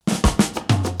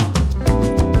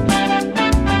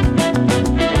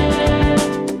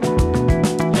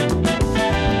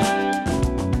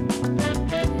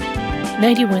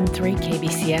91.3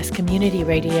 KBCS Community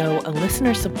Radio, a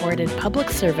listener-supported public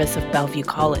service of Bellevue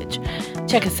College.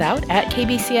 Check us out at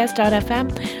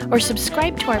kbcs.fm or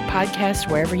subscribe to our podcast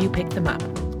wherever you pick them up.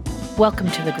 Welcome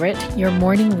to The Grit, your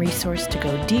morning resource to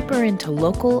go deeper into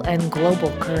local and global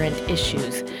current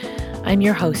issues. I'm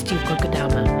your host, Yuko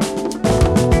Kodama.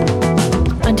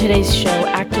 On today's show,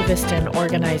 activist and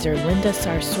organizer Linda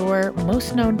Sarsour,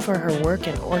 most known for her work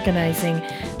in organizing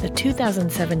the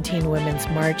 2017 Women's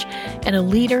March and a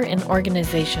leader in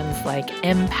organizations like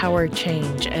Empower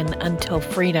Change and Until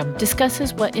Freedom,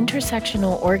 discusses what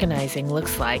intersectional organizing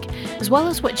looks like, as well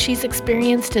as what she's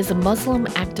experienced as a Muslim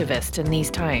activist in these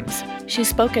times. She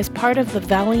spoke as part of the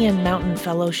Valley and Mountain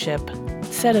Fellowship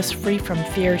Set Us Free from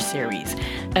Fear series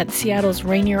at Seattle's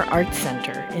Rainier Arts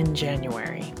Center in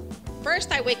January.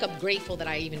 First, I wake up grateful that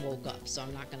I even woke up, so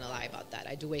I'm not going to lie about that.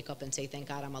 I do wake up and say, thank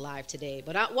God I'm alive today.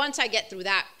 But once I get through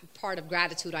that part of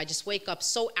gratitude, I just wake up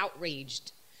so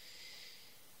outraged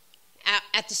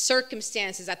at the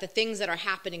circumstances, at the things that are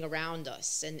happening around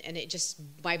us. And it just,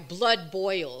 my blood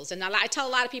boils. And I tell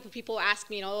a lot of people ask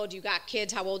me, oh, do you got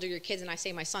kids? How old are your kids? And I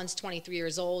say, my son's 23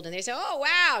 years old. And they say, oh,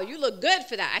 wow, you look good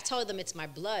for that. I tell them it's my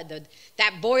blood.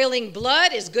 That boiling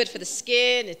blood is good for the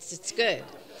skin. It's good.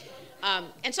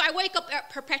 And so I wake up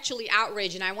perpetually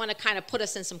outraged, and I want to kind of put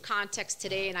us in some context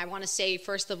today, and I want to say,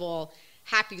 first of all,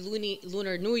 Happy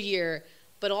Lunar New Year,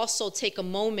 but also take a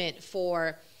moment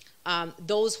for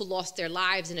those who lost their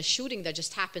lives in a shooting that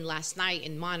just happened last night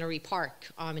in Monterey Park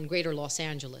in greater Los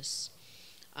Angeles,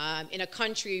 in a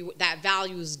country that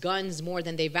values guns more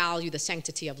than they value the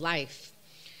sanctity of life.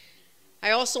 I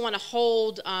also want to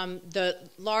hold the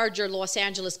larger Los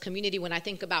Angeles community when I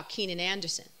think about Keenan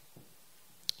Anderson.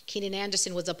 Keenan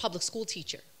Anderson was a public school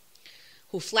teacher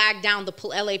who flagged down the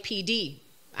LAPD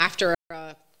after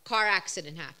a car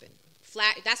accident happened.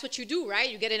 That's what you do, right?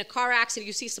 You get in a car accident,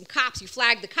 you see some cops, you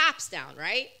flag the cops down,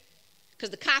 right?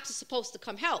 Because the cops are supposed to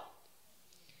come help.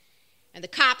 And the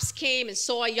cops came and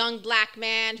saw a young black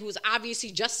man who was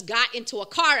obviously just got into a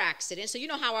car accident. So you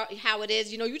know how it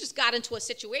is. You know, you just got into a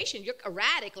situation. You're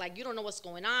erratic, like you don't know what's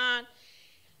going on.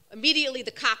 Immediately,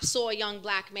 the cops saw a young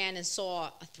black man and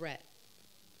saw a threat.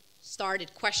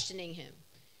 Started questioning him.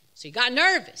 So he got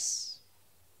nervous.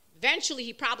 Eventually,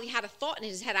 he probably had a thought in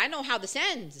his head, I know how this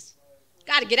ends.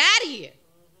 Got to get out of here.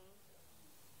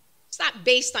 It's not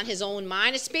based on his own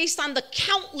mind. It's based on the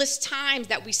countless times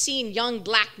that we've seen young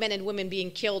black men and women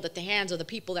being killed at the hands of the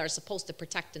people that are supposed to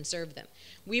protect and serve them.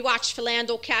 We watched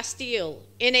Philando Castile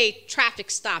in a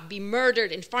traffic stop be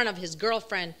murdered in front of his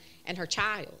girlfriend and her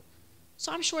child.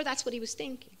 So I'm sure that's what he was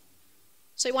thinking.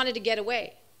 So he wanted to get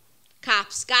away.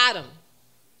 Cops got him,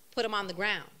 put him on the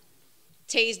ground,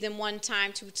 tased him 1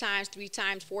 time, 2 times, 3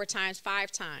 times, 4 times,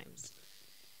 5 times.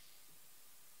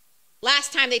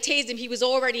 Last time they tased him, he was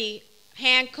already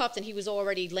handcuffed and he was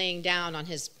already laying down on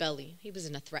his belly. He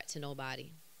wasn't a threat to nobody.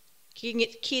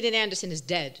 Keenan Anderson is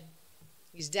dead.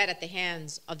 He's dead at the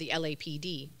hands of the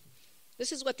LAPD.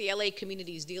 This is what the LA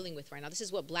community is dealing with right now. This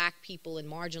is what black people and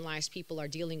marginalized people are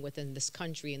dealing with in this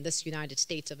country, in this United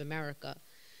States of America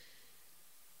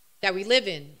that we live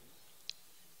in.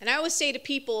 And I always say to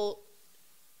people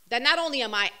that not only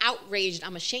am I outraged,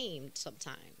 I'm ashamed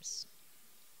sometimes.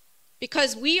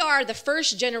 Because we are the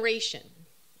first generation,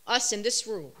 us in this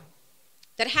room,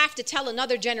 that have to tell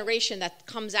another generation that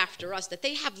comes after us that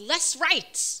they have less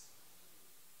rights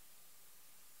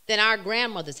than our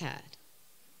grandmothers had.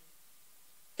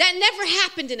 That never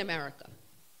happened in America,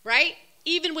 right?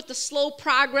 Even with the slow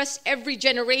progress, every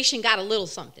generation got a little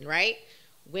something, right?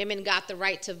 Women got the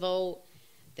right to vote,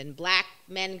 then black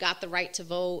men got the right to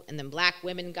vote, and then black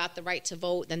women got the right to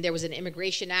vote. Then there was an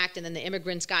Immigration Act, and then the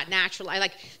immigrants got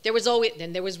naturalized.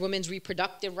 Then there was women's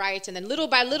reproductive rights, and then little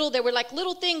by little, there were like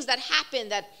little things that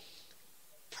happened that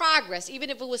progress, even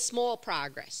if it was small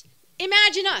progress.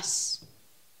 Imagine us.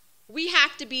 We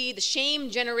have to be the shame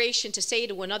generation to say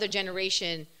to another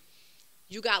generation,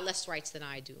 you got less rights than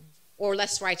I do, or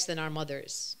less rights than our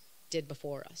mothers did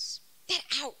before us. That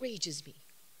outrages me.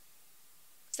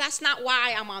 That's not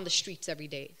why I'm on the streets every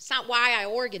day. It's not why I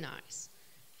organize.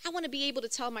 I want to be able to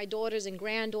tell my daughters and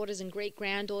granddaughters and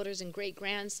great-granddaughters and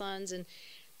great-grandsons and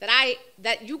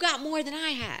that you got more than I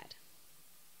had.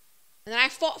 And that I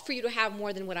fought for you to have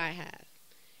more than what I have.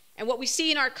 And what we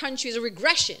see in our country is a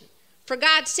regression. For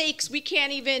God's sakes, we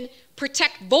can't even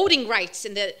protect voting rights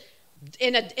in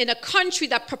a country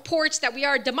that purports that we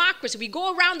are a democracy. We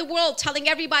go around the world telling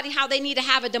everybody how they need to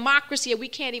have a democracy, and we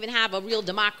can't even have a real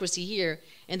democracy here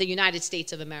in the United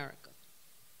States of America.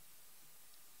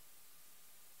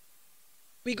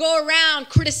 We go around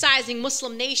criticizing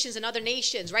Muslim nations and other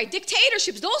nations, right?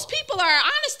 Dictatorships, those people are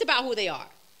honest about who they are.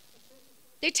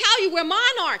 They tell you we're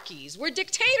monarchies, we're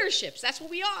dictatorships. That's what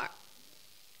we are.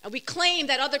 And we claim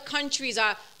that other countries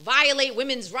violate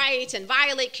women's rights and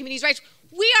violate communities' rights.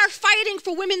 We are fighting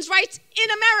for women's rights in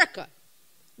America,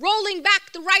 rolling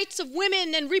back the rights of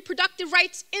women and reproductive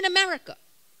rights in America.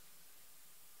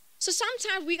 So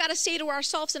sometimes we got to say to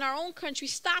ourselves in our own country,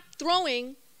 stop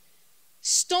throwing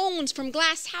stones from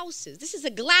glass houses. This is a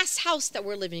glass house that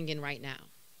we're living in right now.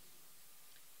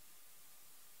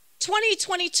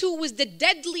 2022 was the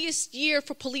deadliest year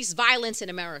for police violence in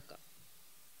America.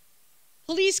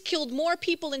 Police killed more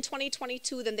people in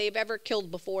 2022 than they've ever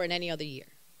killed before in any other year.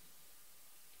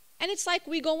 And it's like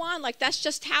we go on like that's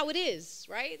just how it is,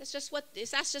 right? That's just what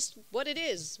it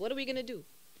is. What are we going to do?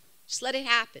 Just let it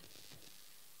happen.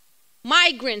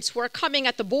 Migrants who are coming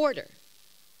at the border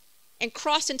and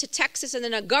cross into Texas, and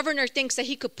then a governor thinks that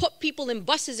he could put people in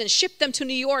buses and ship them to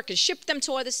New York and ship them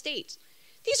to other states.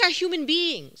 These are human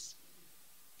beings.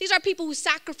 These are people who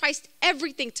sacrificed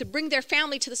everything to bring their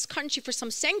family to this country for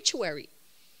some sanctuary.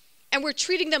 And we're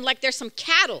treating them like they're some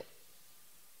cattle.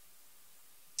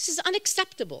 This is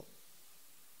unacceptable.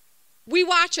 We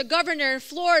watch a governor in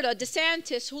Florida,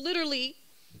 DeSantis, who literally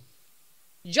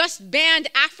just banned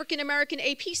African-American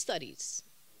AP studies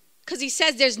because he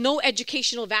says there's no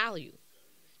educational value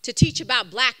to teach about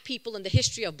black people and the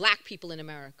history of black people in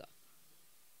America.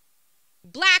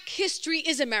 Black history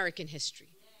is American history.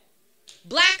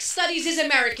 Black studies is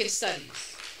American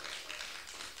studies.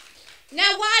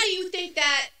 Now, why do you think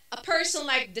that a person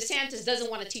like DeSantis doesn't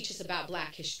want to teach us about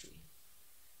black history?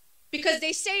 Because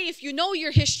they say if you know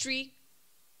your history,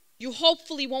 you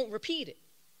hopefully won't repeat it.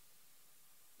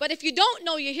 But if you don't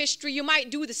know your history, you might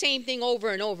do the same thing over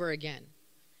and over again.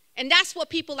 And that's what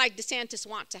people like DeSantis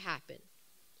want to happen.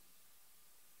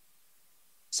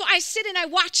 So I sit and I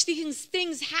watch these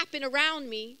things happen around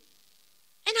me,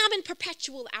 and I'm in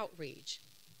perpetual outrage.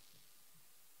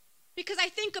 Because I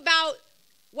think about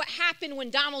what happened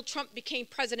when Donald Trump became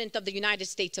president of the United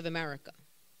States of America.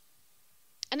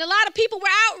 And a lot of people were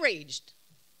outraged.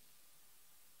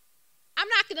 I'm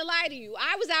not going to lie to you.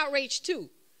 I was outraged too.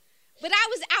 But I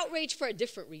was outraged for a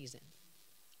different reason.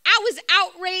 I was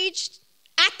outraged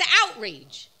at the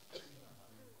outrage.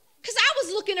 Because I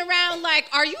was looking around like,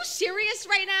 are you serious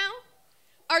right now?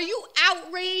 Are you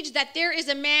outraged that there is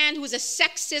a man who is a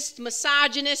sexist,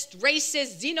 misogynist,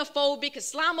 racist, xenophobic,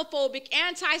 Islamophobic,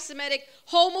 anti-Semitic,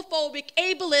 homophobic,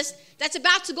 ableist that's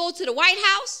about to go to the White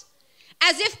House?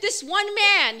 As if this one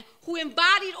man who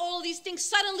embodied all these things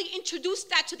suddenly introduced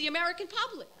that to the American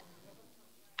public.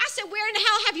 I said, where in the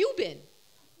hell have you been?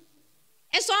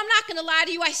 And so I'm not going to lie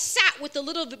to you, I sat with a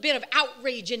little bit of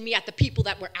outrage in me at the people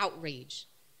that were outraged.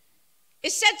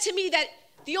 It said to me that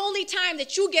the only time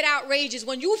that you get outraged is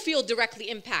when you feel directly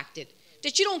impacted,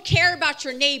 that you don't care about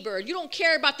your neighbor, you don't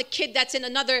care about the kid that's in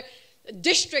another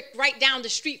district right down the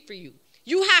street for you.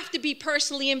 You have to be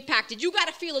personally impacted. You got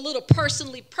to feel a little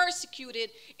personally persecuted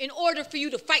in order for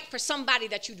you to fight for somebody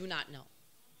that you do not know.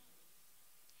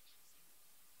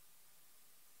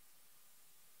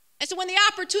 And so when the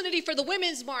opportunity for the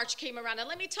Women's March came around, and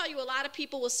let me tell you, a lot of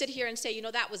people will sit here and say, you know,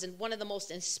 that was one of the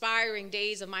most inspiring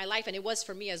days of my life, and it was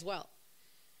for me as well.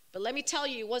 But let me tell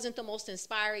you, it wasn't the most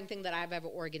inspiring thing that I've ever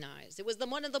organized. It was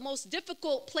one of the most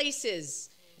difficult places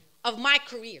of my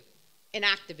career in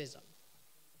activism.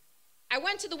 I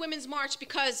went to the Women's March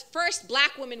because first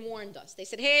black women warned us. They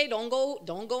said, hey, don't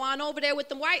go on over there with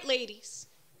the white ladies.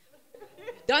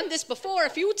 Done this before a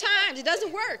few times. It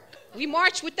doesn't work. We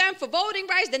marched with them for voting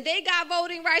rights, then they got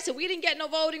voting rights, and we didn't get no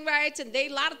voting rights, and a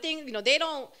lot of things, you know, they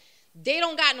don't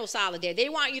got no solidarity. They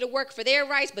want you to work for their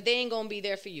rights, but they ain't gonna be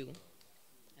there for you.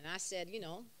 And I said, you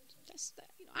know,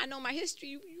 I know my history.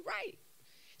 You're right.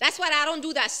 That's why I don't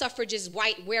do that suffragist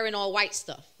white wearing all white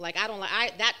stuff. Like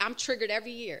I'm triggered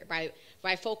every year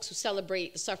by folks who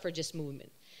celebrate the suffragist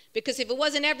movement, because if it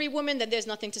wasn't every woman, then there's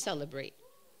nothing to celebrate.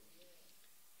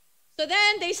 So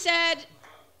then they said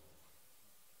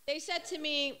to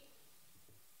me,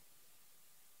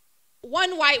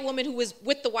 one white woman who was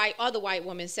with the other white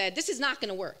woman said, this is not going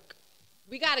to work.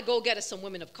 We got to go get us some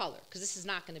women of color because this is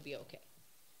not going to be okay.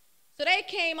 So they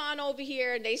came on over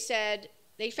here and they said,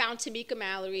 they found Tamika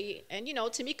Mallory. And, you know,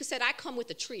 Tamika said, I come with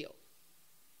a trio.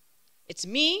 It's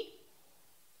me,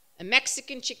 a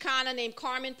Mexican Chicana named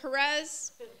Carmen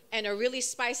Perez, and a really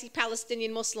spicy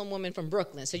Palestinian Muslim woman from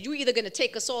Brooklyn. So you're either going to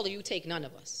take us all or you take none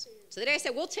of us. So they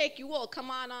said, we'll take you all.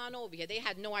 Come on over here. They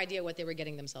had no idea what they were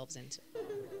getting themselves into.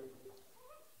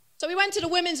 So we went to the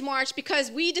Women's March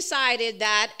because we decided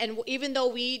that, and even though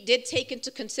we did take into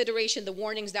consideration the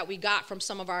warnings that we got from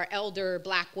some of our elder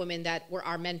black women that were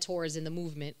our mentors in the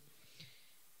movement,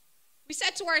 we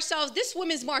said to ourselves, this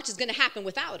Women's March is going to happen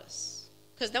without us.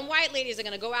 Because them white ladies are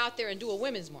going to go out there and do a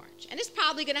women's march. And it's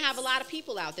probably going to have a lot of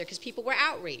people out there because people were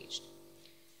outraged.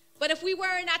 But if we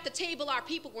weren't at the table, our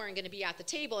people weren't going to be at the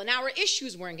table, and our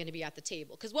issues weren't going to be at the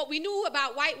table. Because what we knew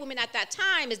about white women at that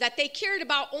time is that they cared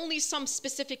about only some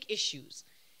specific issues.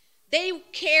 They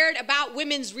cared about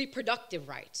women's reproductive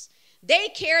rights. They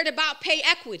cared about pay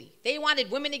equity. They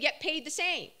wanted women to get paid the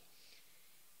same.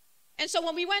 And so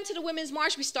when we went to the Women's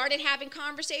March, we started having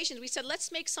conversations. We said,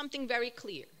 let's make something very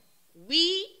clear.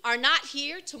 We are not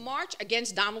here to march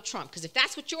against Donald Trump, because if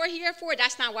that's what you're here for,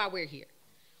 that's not why we're here.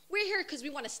 We're here because we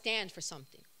want to stand for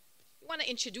something. We want to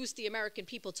introduce the American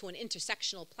people to an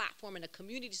intersectional platform and a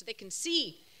community so they can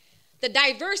see the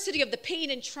diversity of the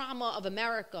pain and trauma of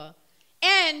America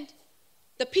and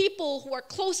the people who are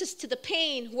closest to the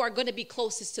pain who are going to be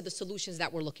closest to the solutions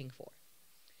that we're looking for.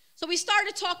 So we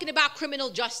started talking about criminal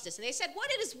justice, and they said, what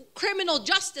does criminal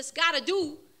justice got to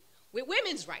do with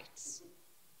women's rights?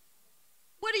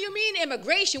 What do you mean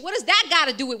immigration? What does that got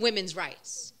to do with women's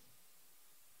rights?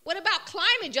 What about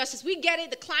climate justice? We get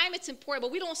it, the climate's important,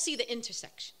 but we don't see the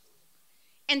intersection.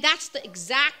 And that's the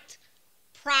exact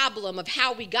problem of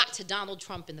how we got to Donald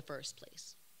Trump in the first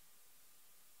place.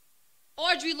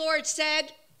 Audre Lorde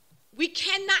said, we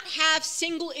cannot have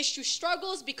single issue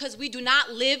struggles because we do not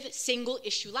live single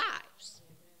issue lives.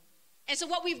 And so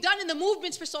what we've done in the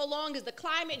movements for so long is the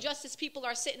climate justice people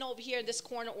are sitting over here in this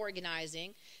corner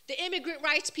organizing. The immigrant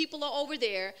rights people are over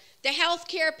there. The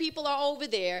healthcare people are over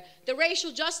there. The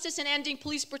racial justice and ending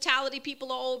police brutality people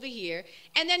are over here.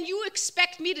 And then you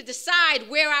expect me to decide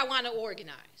where I want to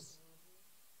organize.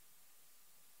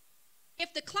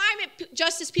 If the climate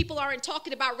justice people aren't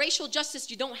talking about racial justice,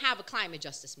 you don't have a climate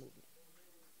justice movement.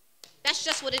 That's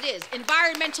just what it is.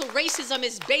 Environmental racism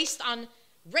is based on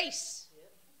race,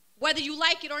 whether you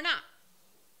like it or not.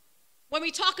 When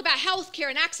we talk about health care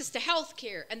and access to health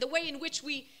care and the way in which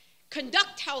we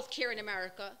conduct health care in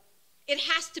America, it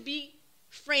has to be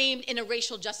framed in a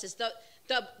racial justice.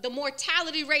 The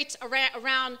mortality rates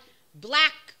around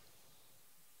black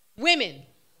women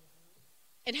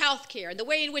in health care and the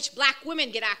way in which black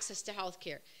women get access to health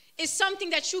care is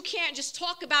something that you can't just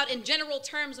talk about in general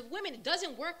terms of women. It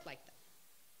doesn't work like that.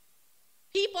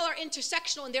 People are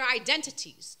intersectional in their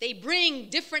identities. They bring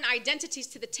different identities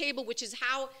to the table, which is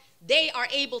how they are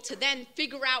able to then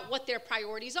figure out what their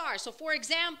priorities are. So for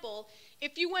example,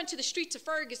 if you went to the streets of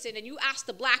Ferguson and you asked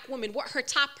a black woman what her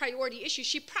top priority issue,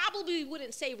 she probably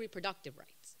wouldn't say reproductive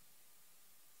rights.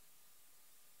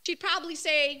 She'd probably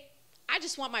say, I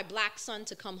just want my black son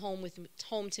to come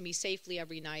home to me safely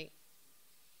every night.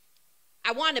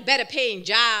 I want a better paying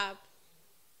job.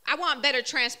 I want better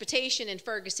transportation in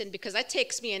Ferguson because that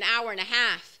takes me an hour and a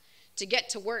half to get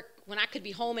to work when I could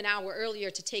be home an hour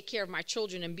earlier to take care of my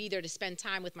children and be there to spend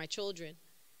time with my children.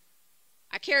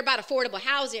 I care about affordable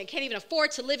housing. I can't even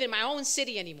afford to live in my own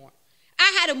city anymore.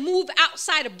 I had to move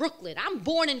outside of Brooklyn. I'm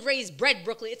born and raised, bred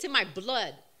Brooklyn. It's in my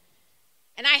blood.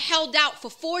 And I held out for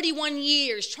 41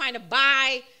 years trying to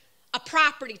buy a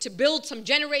property to build some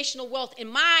generational wealth in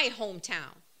my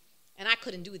hometown. And I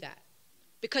couldn't do that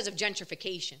because of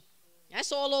gentrification.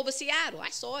 That's all over Seattle. I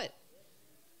saw it.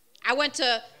 I went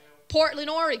to Portland,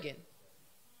 Oregon.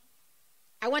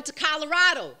 I went to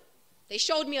Colorado. They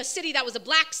showed me a city that was a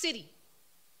black city,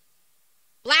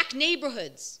 black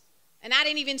neighborhoods, and I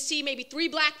didn't even see maybe 3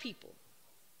 black people.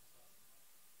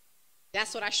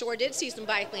 That's what I sure did see, some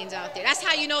bike lanes out there. That's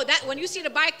how you know that when you see the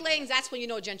bike lanes, that's when you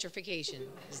know gentrification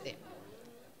is there.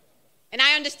 And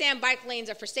I understand bike lanes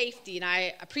are for safety, and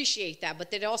I appreciate that,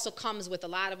 but it also comes with a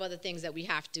lot of other things that we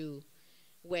have to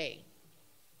weigh.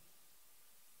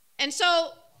 And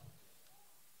so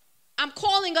I'm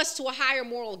calling us to a higher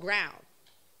moral ground,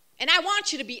 and I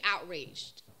want you to be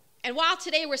outraged. And while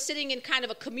today we're sitting in kind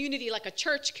of a community, like a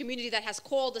church community that has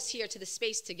called us here to the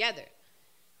space together,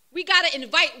 we got to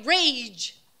invite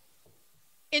rage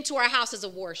into our houses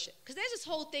of worship. Because there's this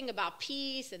whole thing about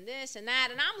peace and this and that,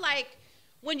 and I'm like,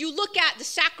 when you look at the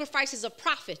sacrifices of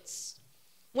prophets,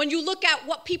 when you look at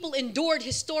what people endured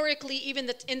historically,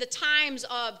 even in the times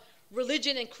of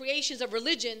religion and creations of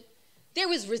religion, there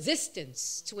was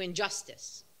resistance to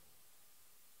injustice.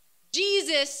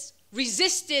 Jesus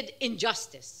resisted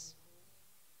injustice.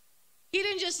 He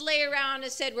didn't just lay around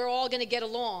and said, we're all going to get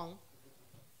along.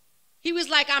 He was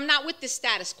like, I'm not with this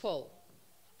status quo.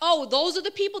 Oh, those are the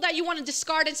people that you want to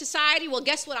discard in society? Well,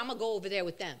 guess what? I'm going to go over there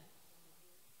with them.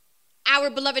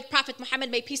 Our beloved Prophet Muhammad,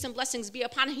 may peace and blessings be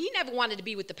upon him, he never wanted to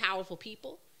be with the powerful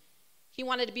people. He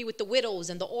wanted to be with the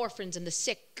widows and the orphans and the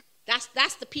sick.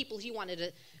 That's the people he wanted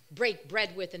to break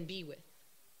bread with and be with.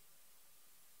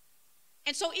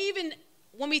 And so even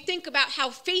when we think about how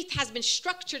faith has been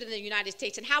structured in the United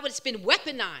States and how it's been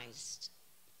weaponized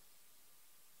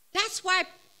That's why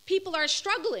people are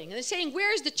struggling. And they're saying,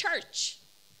 where's the church?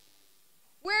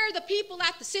 Where are the people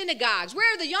at the synagogues?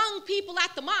 Where are the young people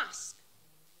at the mosque?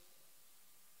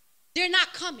 They're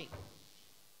not coming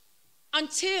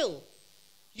until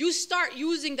you start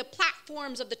using the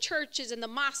platforms of the churches and the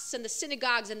mosques and the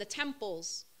synagogues and the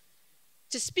temples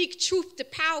to speak truth to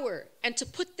power and to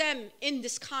put them in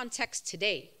this context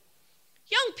today.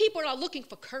 Young people are looking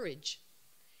for courage.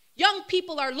 Young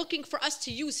people are looking for us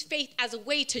to use faith as a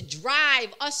way to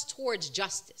drive us towards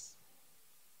justice.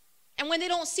 And when they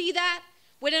don't see that,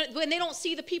 when they don't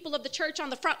see the people of the church on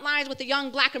the front lines with the young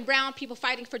black and brown people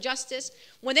fighting for justice,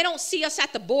 when they don't see us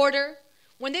at the border,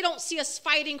 when they don't see us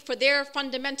fighting for their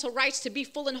fundamental rights to be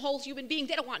full and whole human beings,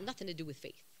 they don't want nothing to do with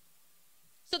faith.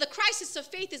 So the crisis of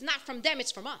faith is not from them,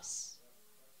 it's from us.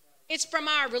 It's from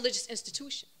our religious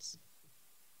institutions.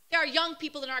 There are young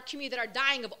people in our community that are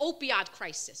dying of opioid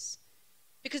crisis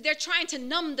because they're trying to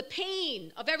numb the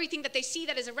pain of everything that they see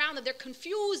that is around them. They're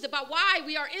confused about why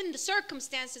we are in the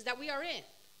circumstances that we are in.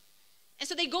 And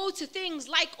so they go to things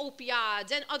like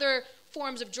opioids and other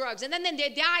forms of drugs. And then they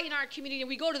die in our community and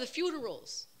we go to the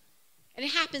funerals. And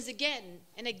it happens again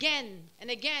and again and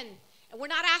again. And we're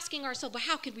not asking ourselves, well,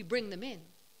 how could we bring them in?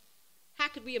 How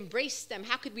could we embrace them?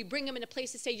 How could we bring them in a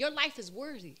place to say, your life is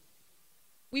worthy.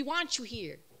 We want you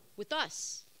here with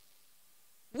us.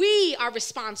 We are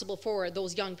responsible for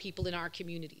those young people in our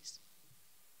communities.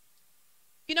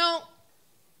 You know,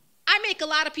 I make a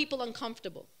lot of people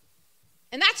uncomfortable.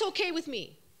 And that's okay with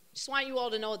me. Just want you all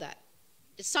to know that.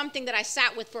 It's something that I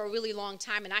sat with for a really long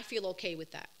time, and I feel okay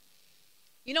with that.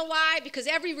 You know why? Because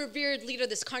every revered leader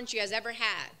this country has ever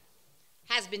had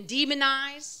has been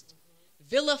demonized,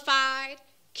 vilified,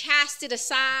 casted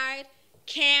aside,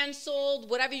 canceled,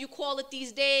 whatever you call it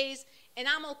these days. And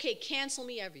I'm okay, cancel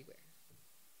me everywhere.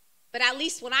 But at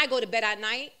least when I go to bed at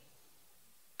night,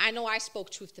 I know I spoke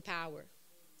truth to power.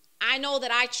 I know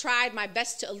that I tried my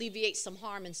best to alleviate some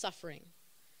harm and suffering.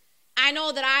 I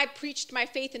know that I preached my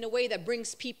faith in a way that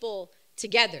brings people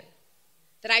together,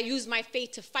 that I use my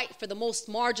faith to fight for the most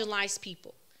marginalized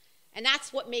people. And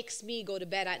that's what makes me go to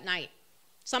bed at night.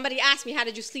 Somebody asked me, how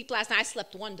did you sleep last night? I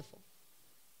slept wonderful.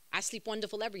 I sleep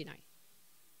wonderful every night.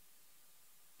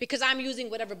 Because I'm using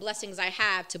whatever blessings I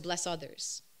have to bless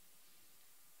others.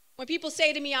 When people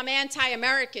say to me, I'm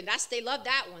anti-American, they love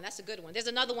that one. That's a good one. There's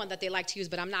another one that they like to use,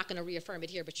 but I'm not going to reaffirm it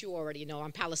here, but you already know.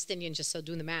 I'm Palestinian, just so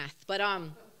doing the math. But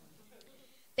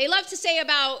they love to say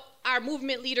about our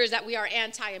movement leaders that we are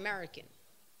anti-American.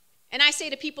 And I say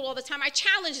to people all the time, I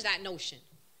challenge that notion.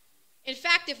 In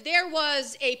fact, if there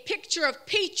was a picture of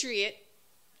patriot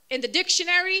in the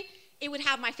dictionary, it would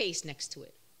have my face next to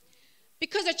it.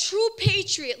 Because a true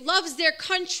patriot loves their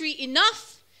country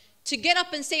enough to get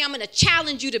up and say, I'm going to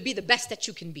challenge you to be the best that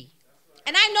you can be.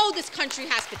 And I know this country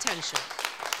has potential.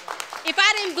 If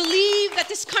I didn't believe that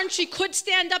this country could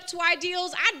stand up to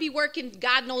ideals, I'd be working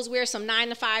God knows where, some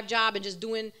 9-to-5 job and just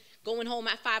going home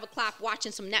at 5 o'clock,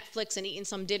 watching some Netflix and eating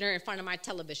some dinner in front of my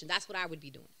television. That's what I would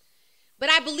be doing. But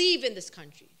I believe in this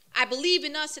country. I believe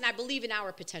in us and I believe in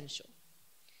our potential.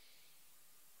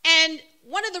 And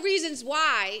one of the reasons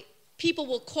why people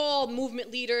will call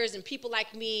movement leaders and people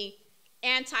like me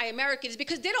anti-American is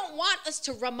because they don't want us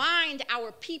to remind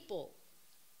our people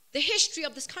the history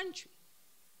of this country.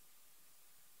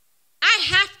 I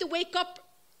have to wake up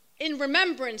in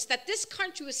remembrance that this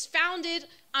country was founded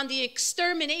on the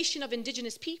extermination of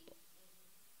indigenous people.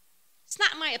 It's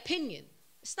not my opinion.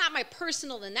 It's not my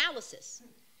personal analysis.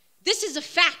 This is a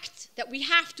fact that we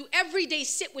have to every day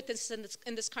sit with this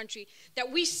in this country,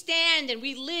 that we stand and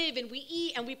we live and we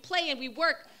eat and we play and we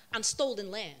work on stolen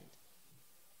land.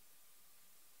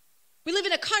 We live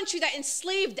in a country that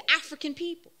enslaved African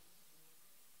people.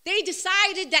 They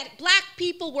decided that black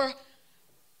people were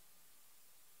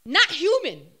not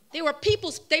human. They were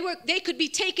peoples, they could be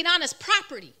taken on as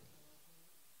property.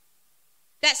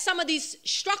 That some of these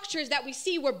structures that we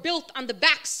see were built on the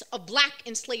backs of black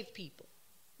enslaved people.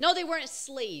 No, they weren't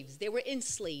slaves. They were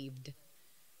enslaved.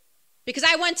 Because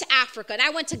I went to Africa and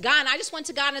I went to Ghana. I just went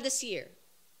to Ghana this year.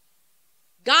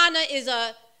 Ghana is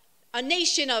a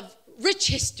nation of rich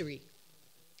history.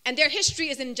 And their history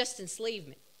isn't just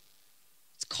enslavement.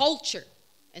 It's culture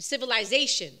and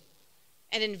civilization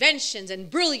and inventions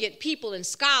and brilliant people and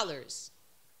scholars.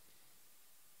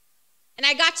 And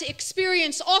I got to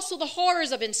experience also the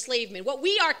horrors of enslavement, what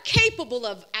we are capable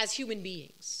of as human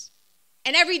beings.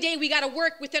 And every day we got to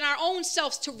work within our own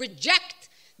selves to reject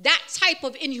that type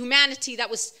of inhumanity that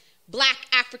was black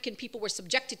African people were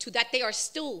subjected to, that they are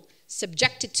still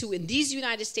subjected to in these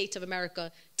United States of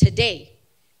America today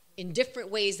in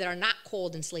different ways that are not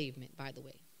called enslavement, by the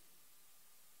way.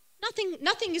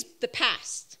 Nothing is the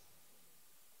past.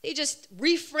 They just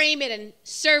reframe it and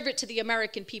serve it to the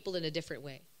American people in a different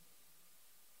way.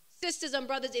 Sisters and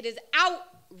brothers, it is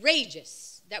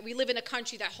outrageous that we live in a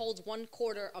country that holds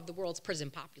 1/4 of the world's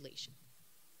prison population.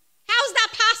 How is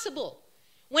that possible?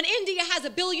 When India has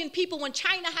 1 billion people, when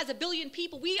China has 1 billion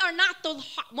people, we are not the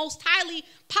most highly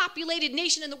populated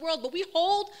nation in the world, but we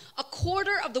hold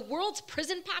 1/4 of the world's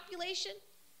prison population?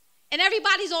 And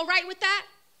everybody's all right with that?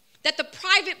 That the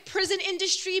private prison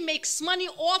industry makes money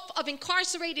off of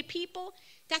incarcerated people?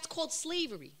 That's called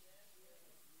slavery.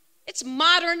 It's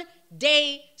modern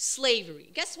day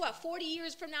slavery. Guess what? 40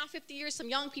 years from now, 50 years, some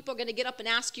young people are going to get up and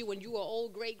ask you when you were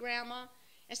old great grandma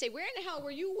and say, where in the hell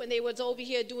were you when they was over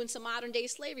here doing some modern day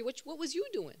slavery? What was you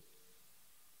doing?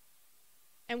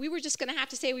 And we were just going to have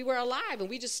to say we were alive, and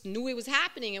we just knew it was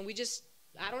happening, and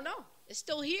I don't know. It's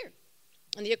still here.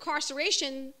 And the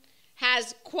incarceration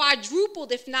has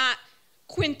quadrupled, if not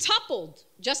quintupled,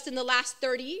 just in the last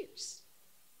 30 years.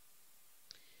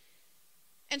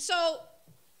 And so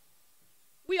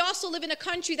we also live in a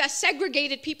country that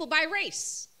segregated people by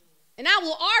race. And I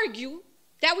will argue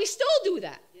that we still do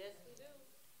that. Yes, we do.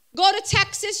 Go to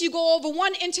Texas, you go over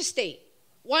one interstate.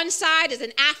 One side is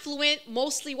an affluent,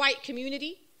 mostly white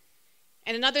community,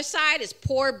 and another side is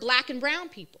poor black and brown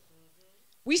people.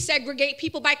 We segregate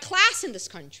people by class in this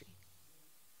country.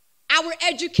 Our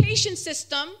education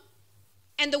system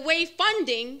and the way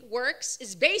funding works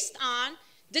is based on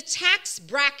the tax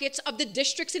brackets of the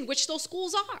districts in which those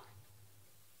schools are.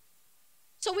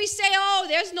 So we say, oh,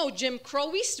 there's no Jim Crow.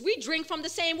 We drink from the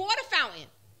same water fountain.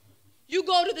 You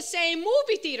go to the same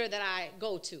movie theater that I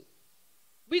go to.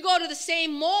 We go to the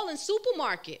same mall and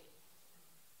supermarket.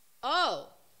 Oh,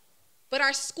 but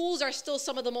our schools are still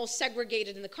some of the most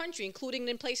segregated in the country, including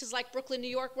in places like Brooklyn, New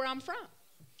York, where I'm from.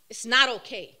 It's not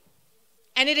okay.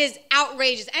 And it is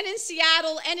outrageous. And in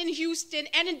Seattle, and in Houston,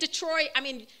 and in Detroit, I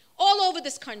mean, all over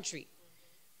this country.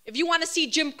 If you want to see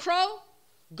Jim Crow,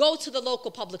 go to the local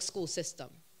public school system.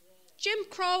 Jim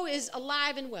Crow is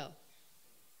alive and well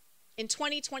in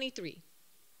 2023.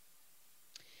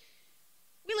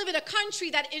 We live in a country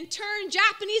that interned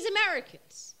Japanese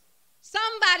Americans.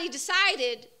 Somebody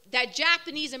decided that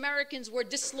Japanese Americans were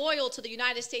disloyal to the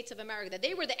United States of America, that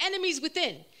they were the enemies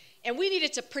within, and we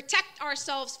needed to protect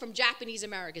ourselves from Japanese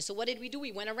Americans. So what did we do?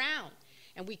 We went around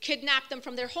and we kidnapped them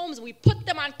from their homes and we put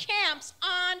them on camps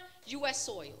on U.S.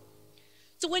 soil.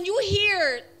 So when you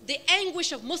hear the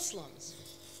anguish of Muslims,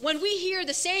 when we hear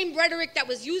the same rhetoric that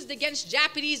was used against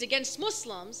Japanese, against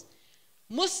Muslims,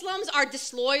 Muslims are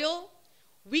disloyal.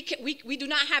 We do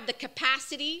not have the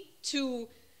capacity to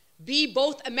be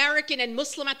both American and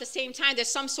Muslim at the same time. There's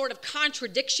some sort of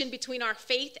contradiction between our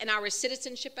faith and our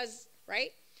citizenship,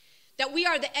 right? That we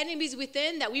are the enemies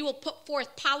within, that we will put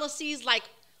forth policies like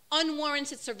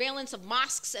unwarranted surveillance of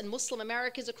mosques and Muslim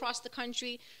Americans across the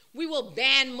country. We will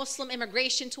ban Muslim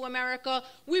immigration to America.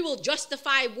 We will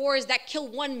justify wars that kill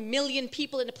 1 million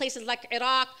people in places like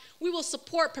Iraq. We will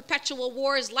support perpetual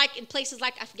wars like in places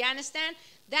like Afghanistan.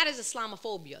 That is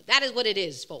Islamophobia. That is what it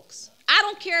is, folks. I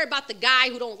don't care about the guy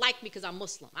who don't like me because I'm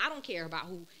Muslim. I don't care about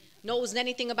who knows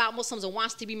anything about Muslims and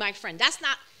wants to be my friend.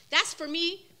 That's for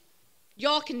me.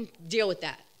 Y'all can deal with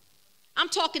that. I'm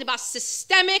talking about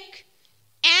systemic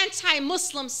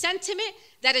anti-Muslim sentiment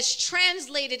that is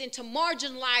translated into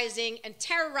marginalizing and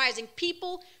terrorizing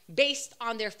people based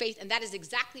on their faith. And that is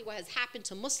exactly what has happened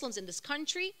to Muslims in this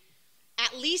country,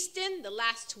 at least in the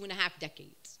last 2.5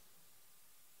 decades.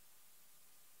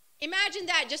 Imagine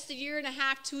that just a year and a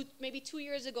half, maybe 2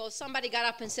 years ago, somebody got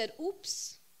up and said,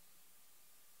 oops,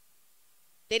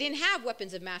 they didn't have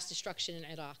weapons of mass destruction in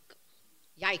Iraq.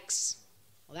 Yikes.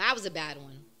 Well, that was a bad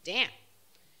one. Damn.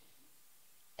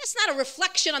 That's not a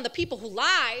reflection on the people who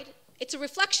lied. It's a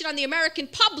reflection on the American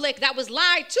public that was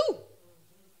lied to.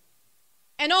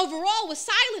 And overall was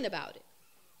silent about it.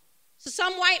 So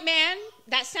some white man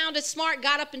that sounded smart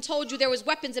got up and told you there was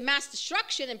weapons of mass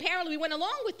destruction, and apparently we went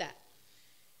along with that.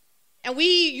 And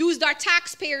we used our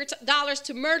taxpayer dollars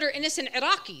to murder innocent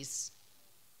Iraqis.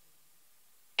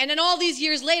 And then all these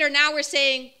years later, now we're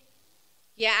saying,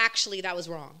 yeah, actually that was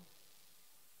wrong.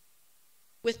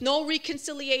 With no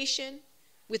reconciliation,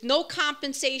 with no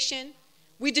compensation,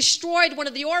 we destroyed one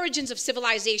of the origins of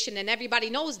civilization, and everybody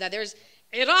knows that.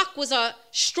 Iraq was a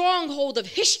stronghold of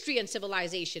history and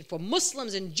civilization for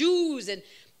Muslims and Jews, and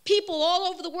people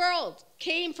all over the world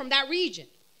came from that region.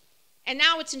 And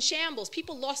now it's in shambles.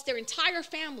 People lost their entire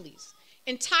families,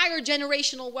 entire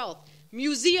generational wealth,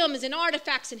 museums and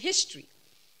artifacts and history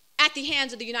at the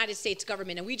hands of the United States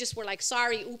government. And we just were like,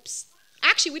 sorry, oops.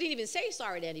 Actually, we didn't even say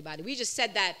sorry to anybody. We just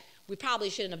said that we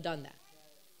probably shouldn't have done that.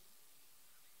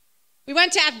 We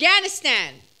went to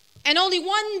Afghanistan. And only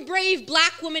one brave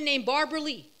black woman named Barbara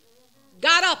Lee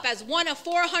got up as one of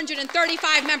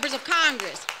 435 members of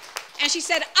Congress. And she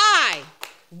said, I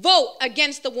vote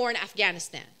against the war in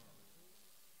Afghanistan.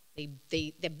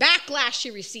 The backlash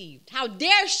she received. How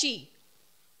dare she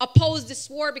oppose this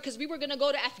war, because we were going to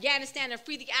go to Afghanistan and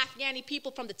free the Afghani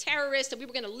people from the terrorists, and we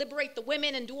were going to liberate the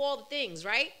women and do all the things,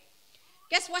 right?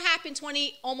 Guess what happened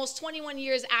almost 21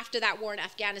 years after that war in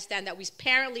Afghanistan that we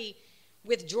apparently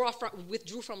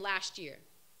withdrew from last year?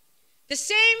 The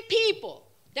same people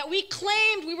that we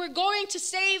claimed we were going to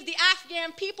save the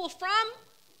Afghan people from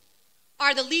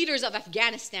are the leaders of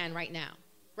Afghanistan right now,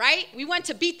 right? We went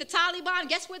to beat the Taliban.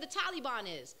 Guess where the Taliban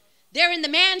is? They're in the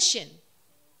mansion.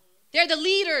 They're the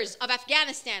leaders of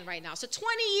Afghanistan right now. So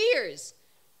 20 years,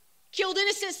 killed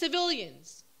innocent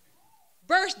civilians,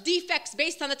 birth defects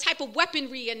based on the type of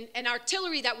weaponry and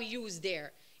artillery that we used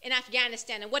there in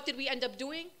Afghanistan. And what did we end up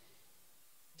doing?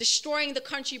 Destroying the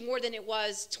country more than it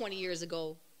was 20 years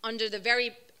ago under the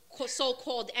very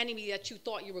so-called enemy that you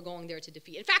thought you were going there to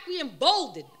defeat. In fact, we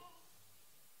emboldened them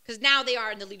because now they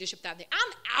are in the leadership that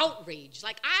I'm outraged.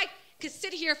 Like, I could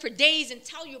sit here for days and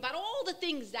tell you about all the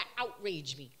things that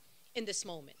outrage me in this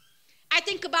moment. I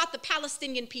think about the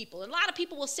Palestinian people, and a lot of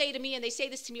people will say to me, and they say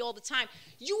this to me all the time,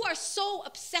 you are so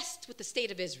obsessed with the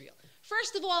state of Israel.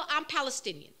 First of all, I'm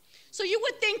Palestinian. So you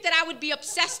would think that I would be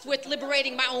obsessed with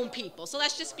liberating my own people. So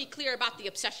let's just be clear about the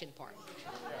obsession part.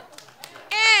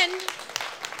 And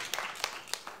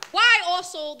why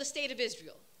also the state of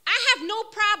Israel? I have no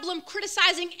problem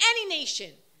criticizing any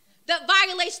nation that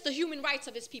violates the human rights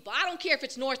of its people. I don't care if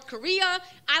it's North Korea.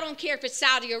 I don't care if it's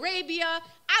Saudi Arabia.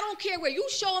 I don't care where you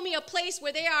show me a place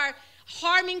where they are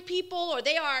harming people or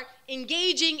they are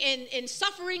engaging in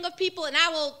suffering of people, and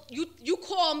you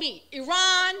call me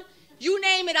Iran, you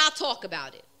name it, I'll talk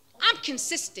about it. I'm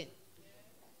consistent.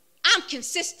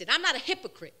 I'm not a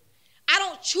hypocrite. I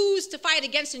don't choose to fight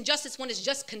against injustice when it's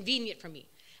just convenient for me.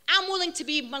 I'm willing to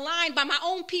be maligned by my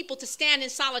own people to stand in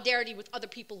solidarity with other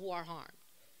people who are harmed.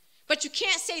 But you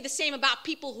can't say the same about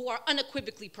people who are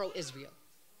unequivocally pro-Israel.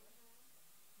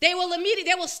 They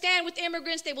will stand with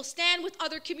immigrants, they will stand with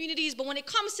other communities, but when it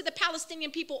comes to the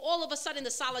Palestinian people, all of a sudden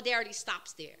the solidarity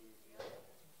stops there.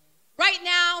 Right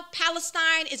now,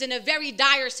 Palestine is in a very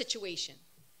dire situation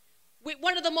with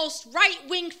one of the most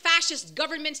right-wing fascist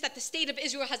governments that the state of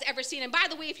Israel has ever seen. And by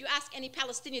the way, if you ask any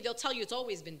Palestinian, they'll tell you it's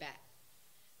always been bad.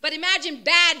 But imagine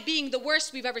bad being the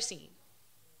worst we've ever seen.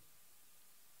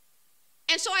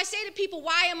 And so I say to people,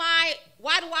 why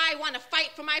do I want to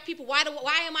fight for my people? Why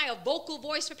am I a vocal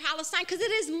voice for Palestine? Because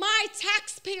it is my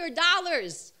taxpayer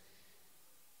dollars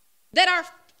that are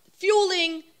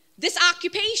fueling this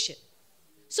occupation.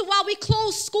 So while we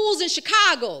close schools in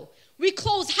Chicago, we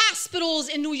close hospitals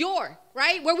in New York,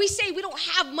 right? Where we say we don't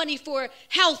have money for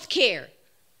health care,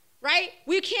 right?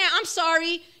 I'm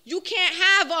sorry, you can't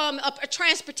have a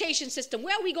transportation system.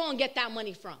 Where are we going to get that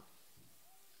money from?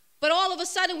 But all of a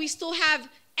sudden, we still have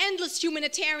endless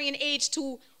humanitarian aid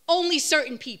to only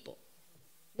certain people,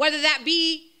 whether that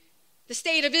be the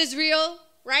state of Israel,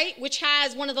 right, which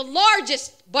has one of the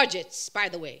largest budgets, by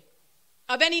the way,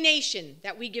 of any nation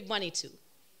that we give money to.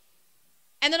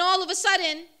 And then all of a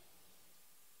sudden,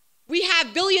 we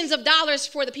have billions of dollars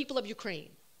for the people of Ukraine.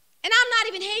 And I'm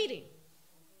not even hating.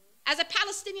 As a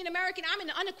Palestinian American, I'm in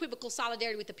unequivocal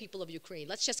solidarity with the people of Ukraine.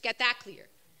 Let's just get that clear.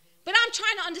 But I'm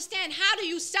trying to understand, how do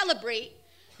you celebrate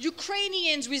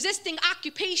Ukrainians resisting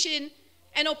occupation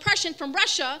and oppression from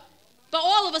Russia, but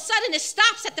all of a sudden it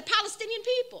stops at the Palestinian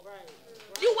people? Right.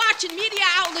 You watching media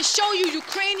outlets show you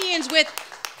Ukrainians with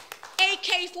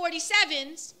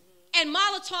AK-47s and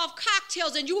Molotov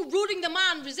cocktails, and you're rooting them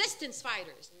on, resistance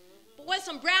fighters. But when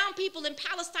some brown people in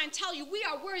Palestine tell you we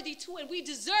are worthy too and we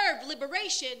deserve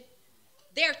liberation,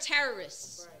 they're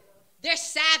terrorists. Right. They're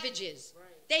savages. Right.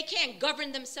 They can't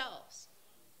govern themselves.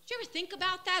 Did you ever think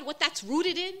about that, what that's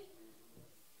rooted in?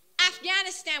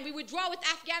 Afghanistan, we withdraw with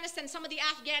Afghanistan. Some of the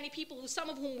Afghani people, some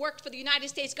of whom worked for the United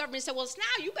States government, said, well,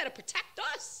 now you better protect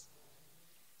us.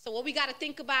 So what we got to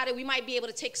think about it, we might be able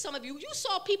to take some of you. You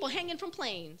saw people hanging from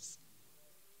planes.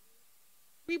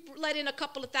 We let in a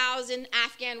couple of thousand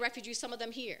Afghan refugees, some of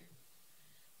them here.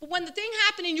 But when the thing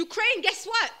happened in Ukraine, guess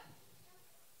what?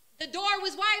 The door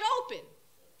was wide open.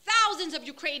 Thousands of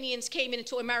Ukrainians came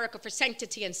into America for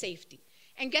sanctity and safety.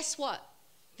 And guess what?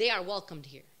 They are welcomed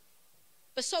here.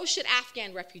 But so should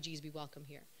Afghan refugees be welcome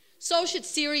here. So should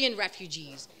Syrian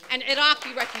refugees, and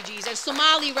Iraqi refugees, and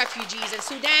Somali refugees, and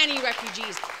Sudani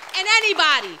refugees, and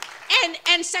anybody,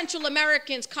 and Central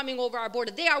Americans coming over our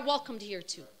border. They are welcomed here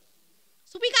too.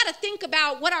 So we got to think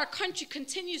about what our country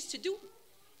continues to do.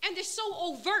 And they're so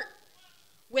overt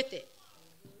with it.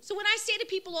 So when I say to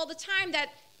people all the time that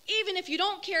even if you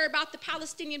don't care about the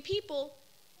Palestinian people,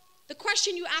 the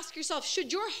question you ask yourself,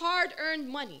 should your hard-earned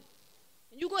money,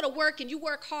 and you go to work and you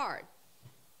work hard,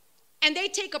 and they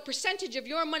take a percentage of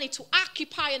your money to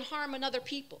occupy and harm another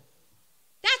people,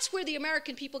 that's where the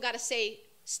American people got to say,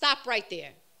 stop right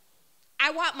there. I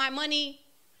want my money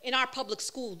in our public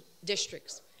school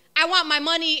districts. I want my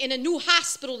money in a new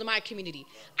hospital in my community.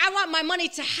 I want my money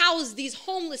to house these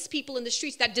homeless people in the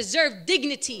streets that deserve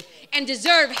dignity and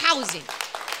deserve housing.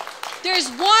 There's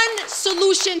one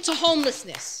solution to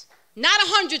homelessness, not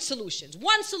 100 solutions,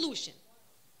 one solution.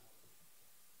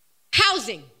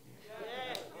 Housing.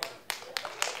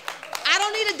 I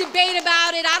don't need a debate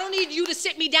about it. I don't need you to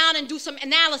sit me down and do some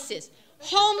analysis.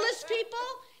 Homeless people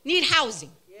need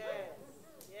housing.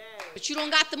 But you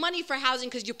don't got the money for housing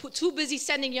because you're too busy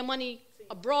sending your money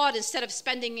abroad instead of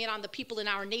spending it on the people in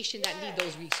our nation that need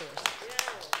those resources.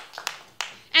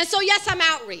 And so, yes, I'm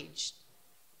outraged.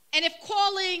 And if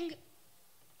calling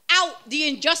out the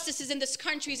injustices in this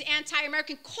country is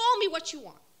anti-American, call me what you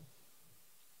want.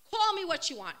 Call me what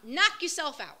you want. Knock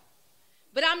yourself out.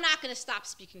 But I'm not going to stop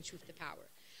speaking truth to power.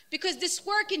 Because this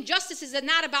work in justice is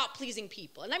not about pleasing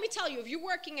people. And let me tell you, if you're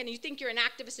working and you think you're an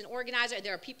activist and organizer and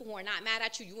there are people who are not mad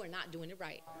at you, you are not doing it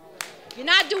right. You're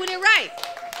not doing it right.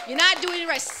 You're not doing it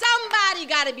right. Somebody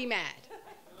got to be mad.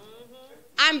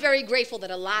 I'm very grateful that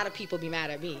a lot of people be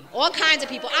mad at me. All kinds of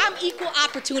people. I'm equal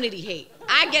opportunity hate.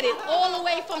 I get it all the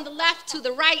way from the left to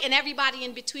the right and everybody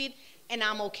in between, and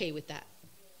I'm okay with that.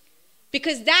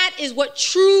 Because that is what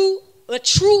a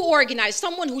true organizer,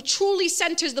 someone who truly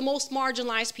centers the most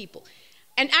marginalized people.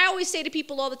 And I always say to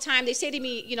people all the time, they say to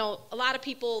me, you know, a lot of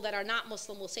people that are not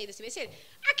Muslim will say this to me. They say,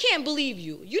 I can't believe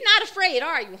you. You're not afraid,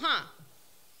 are you, huh?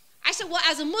 I said, well,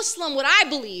 as a Muslim, what I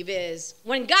believe is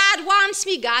when God wants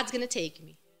me, God's going to take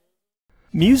me.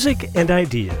 Music and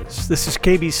ideas. This is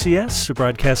KBCS, a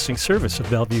broadcasting service of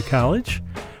Bellevue College,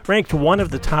 ranked one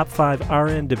of the top 5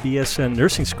 RN to BSN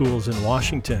nursing schools in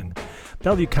Washington.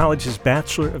 Bellevue College's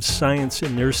Bachelor of Science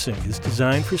in Nursing is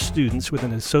designed for students with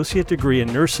an associate degree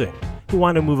in nursing who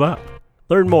want to move up.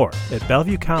 Learn more at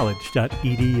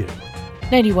bellevuecollege.edu.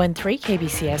 91.3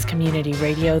 KBCS Community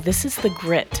Radio. This is The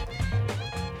Grit.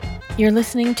 You're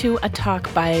listening to a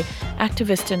talk by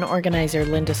activist and organizer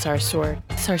Linda Sarsour.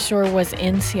 Sarsour was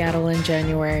in Seattle in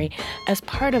January as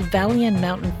part of Valley and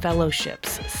Mountain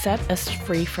Fellowship's Set Us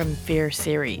Free from Fear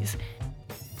series.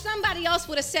 Somebody else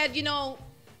would have said, you know,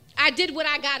 I did what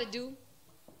I got to do,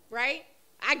 right?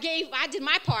 I did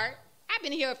my part. I've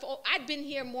been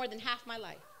here more than half my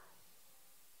life.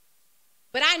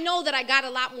 But I know that I got a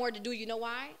lot more to do. You know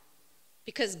why?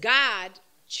 Because God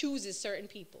chooses certain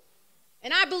people.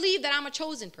 And I believe that I'm a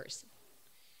chosen person.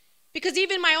 Because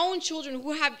even my own children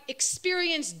who have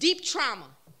experienced deep trauma,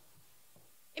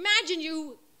 imagine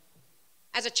you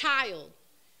as a child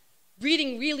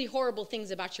reading really horrible things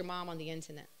about your mom on the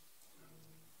internet.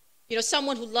 You know,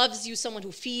 someone who loves you, someone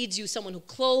who feeds you, someone who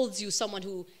clothes you, someone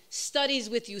who studies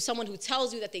with you, someone who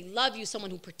tells you that they love you,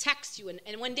 someone who protects you.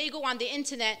 And when they go on the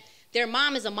internet, their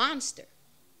mom is a monster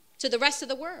to the rest of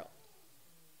the world.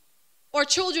 Or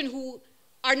children who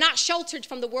are not sheltered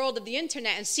from the world of the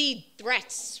internet and see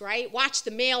threats, right? Watch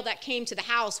the mail that came to the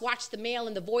house, watch the mail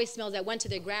and the voicemails that went to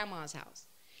their grandma's house.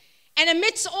 And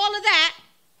amidst all of that,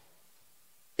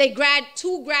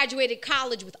 two graduated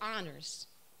college with honors.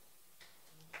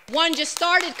 One just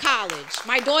started college.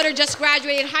 My daughter just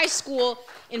graduated high school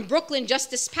in Brooklyn just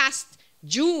this past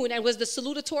June and was the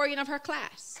salutatorian of her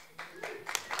class.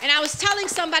 And I was telling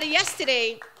somebody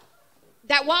yesterday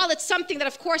that while it's something that,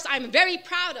 of course, I'm very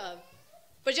proud of,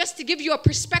 but just to give you a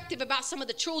perspective about some of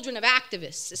the children of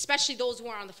activists, especially those who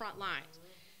are on the front lines,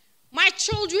 my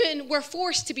children were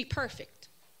forced to be perfect.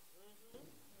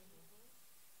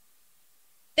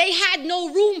 They had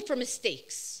no room for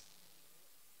mistakes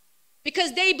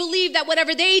because they believed that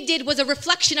whatever they did was a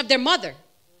reflection of their mother.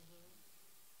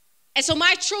 And so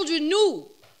my children knew,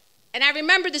 and I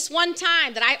remember this one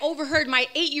time that I overheard my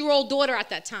 8-year-old daughter at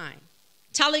that time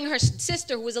telling her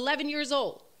sister, who was 11 years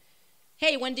old,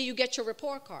 hey, when do you get your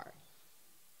report card?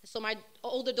 So my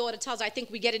older daughter tells her, I think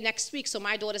we get it next week. So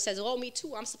my daughter says, oh, me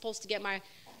too. I'm supposed to get my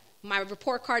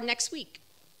report card next week.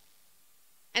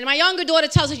 And my younger daughter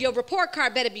tells her, your report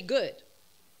card better be good.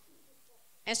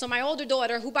 And so my older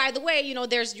daughter, who, by the way, you know,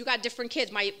 you got different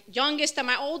kids. My youngest and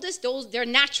my oldest, they're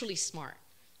naturally smart.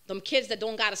 Them kids that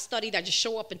don't got to study, that just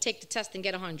show up and take the test and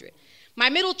get 100. My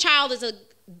middle child is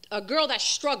a girl that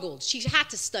struggled. She had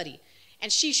to study,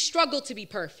 and she struggled to be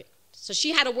perfect. So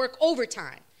she had to work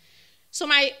overtime. So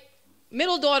my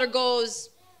middle daughter goes,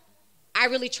 I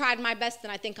really tried my best,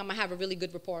 and I think I'm going to have a really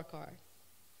good report card.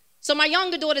 So my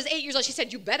younger daughter's 8 years old. She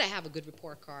said, you better have a good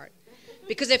report card.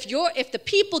 Because if the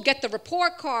people get the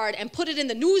report card and put it in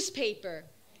the newspaper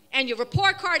and your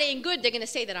report card ain't good, they're going to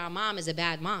say that our mom is a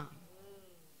bad mom.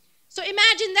 So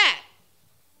imagine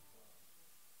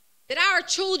that our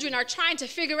children are trying to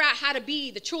figure out how to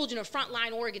be the children of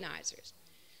frontline organizers.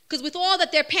 Because with all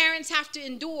that their parents have to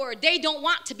endure, they don't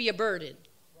want to be a burden.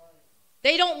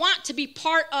 They don't want to be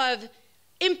part of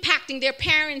impacting their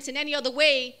parents in any other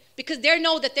way because they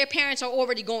know that their parents are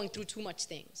already going through too much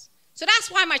things. So that's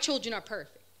why my children are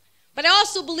perfect. But I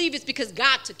also believe it's because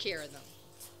God took care of them.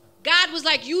 God was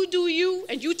like, you do you,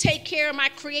 and you take care of my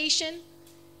creation,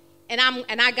 and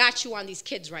I got you on these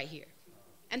kids right here.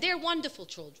 And they're wonderful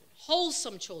children,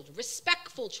 wholesome children,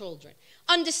 respectful children,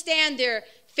 understand their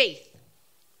faith.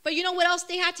 But you know what else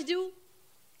they had to do?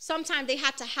 Sometimes they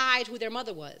had to hide who their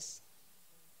mother was.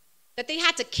 That they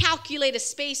had to calculate a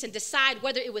space and decide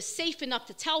whether it was safe enough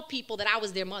to tell people that I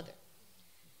was their mother.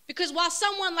 Because while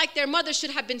someone like their mother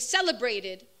should have been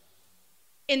celebrated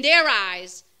in their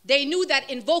eyes, they knew that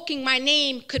invoking my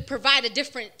name could provide a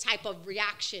different type of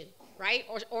reaction, right?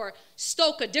 Or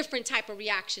stoke a different type of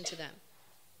reaction to them.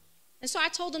 And so I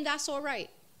told them, that's all right.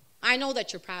 I know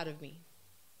that you're proud of me.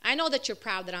 I know that you're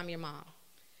proud that I'm your mom.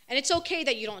 And it's okay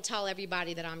that you don't tell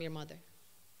everybody that I'm your mother.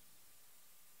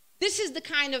 This is the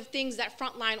kind of things that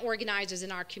frontline organizers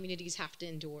in our communities have to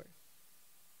endure.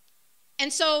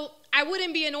 And so I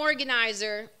wouldn't be an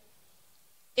organizer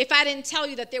if I didn't tell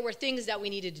you that there were things that we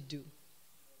needed to do.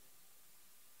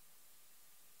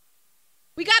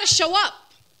 We got to show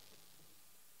up,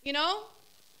 you know?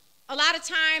 A lot of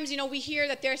times, we hear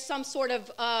that there's some sort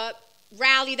of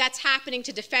rally that's happening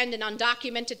to defend an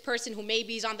undocumented person who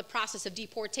maybe is on the process of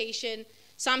deportation.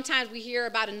 Sometimes we hear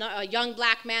about a young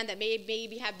black man that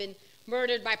maybe have been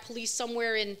murdered by police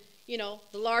somewhere in, the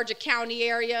larger county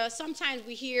area. Sometimes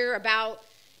we hear about,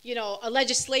 a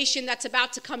legislation that's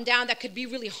about to come down that could be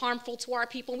really harmful to our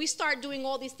people. And we start doing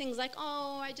all these things like,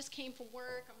 oh, I just came from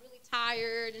work, I'm really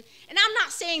tired. And I'm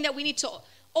not saying that we need to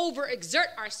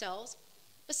overexert ourselves,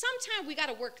 but sometimes we got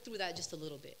to work through that just a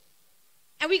little bit.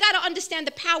 And we got to understand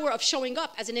the power of showing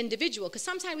up as an individual, because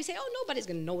sometimes we say, oh, nobody's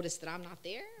going to notice that I'm not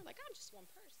there. Like, I'm just one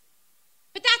person.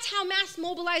 But that's how mass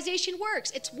mobilization works.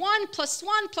 It's 1 +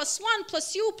 1 + 1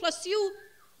 + you.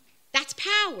 That's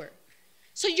power.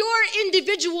 So your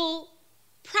individual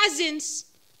presence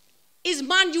is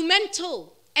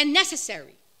monumental and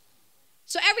necessary.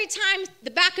 So every time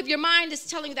the back of your mind is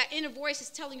telling you, that inner voice is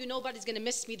telling you nobody's going to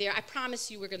miss me there, I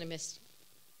promise you we're going to miss you.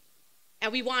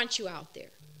 And we want you out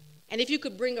there. And if you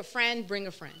could bring a friend, bring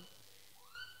a friend.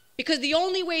 Because the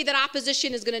only way that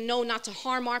opposition is going to know not to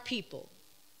harm our people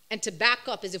and to back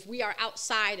up is if we are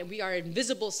outside and we are in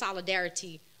visible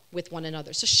solidarity with one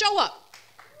another. So show up.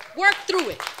 Work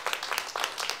through it.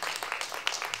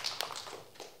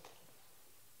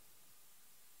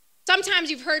 Sometimes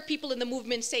you've heard people in the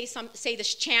movement say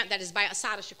this chant that is by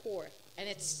Assata Shakur. And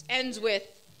it ends with,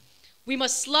 we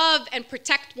must love and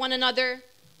protect one another.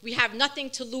 We have nothing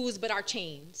to lose but our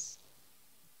chains.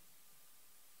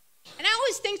 And I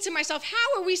always think to myself,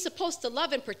 how are we supposed to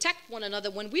love and protect one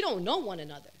another when we don't know one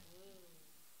another?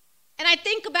 And I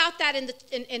think about that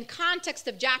in context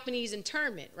of Japanese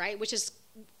internment, right, which is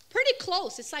pretty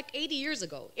close. It's like 80 years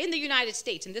ago in the United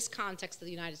States, in this context of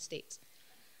the United States.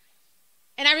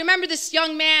 And I remember this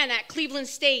young man at Cleveland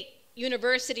State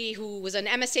University who was an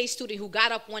MSA student who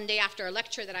got up one day after a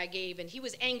lecture that I gave, and he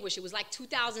was anguished. It was like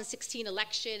 2016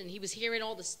 election, and he was hearing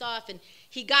all the stuff, and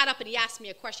he got up and he asked me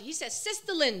a question. He said,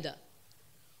 Sister Linda,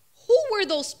 who were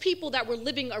those people that were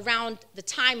living around the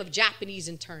time of Japanese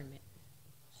internment?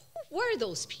 Who were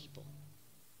those people?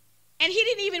 And he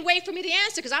didn't even wait for me to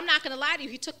answer, because I'm not going to lie to you,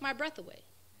 he took my breath away.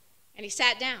 And he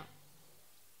sat down.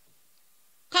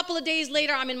 A couple of days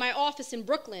later, I'm in my office in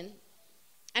Brooklyn,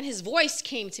 and his voice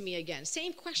came to me again.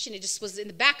 Same question, it just was in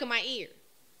the back of my ear.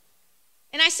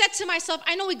 And I said to myself,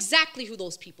 I know exactly who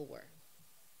those people were.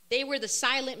 They were the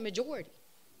silent majority.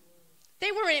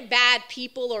 They weren't bad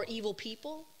people or evil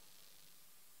people.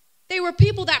 They were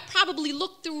people that probably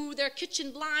looked through their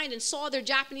kitchen blind and saw their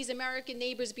Japanese American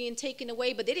neighbors being taken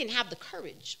away, but they didn't have the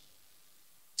courage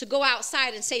to go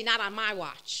outside and say, not on my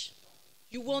watch.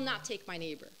 You will not take my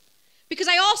neighbor. Because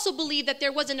I also believe that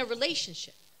there wasn't a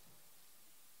relationship.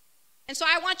 And so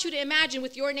I want you to imagine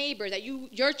with your neighbor that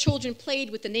your children played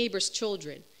with the neighbor's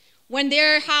children. When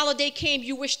their holiday came,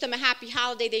 you wished them a happy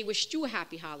holiday, they wished you a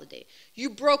happy holiday. You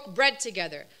broke bread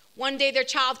together. One day their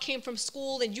child came from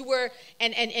school and you were,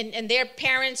 and their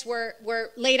parents were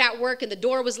late at work and the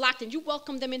door was locked, and you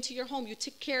welcomed them into your home. You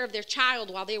took care of their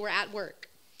child while they were at work.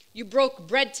 You broke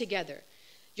bread together.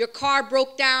 Your car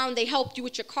broke down, they helped you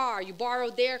with your car. You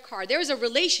borrowed their car. There is a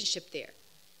relationship there.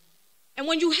 And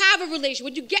when you have a relationship,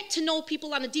 when you get to know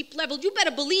people on a deep level, you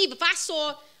better believe if I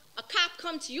saw a cop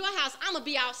come to your house, I'm going to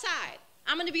be outside.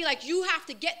 I'm going to be like, you have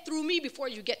to get through me before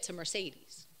you get to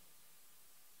Mercedes.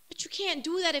 But you can't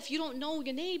do that if you don't know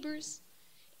your neighbors.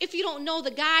 If you don't know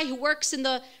the guy who works in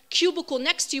the cubicle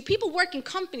next to you. People work in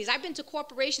companies. I've been to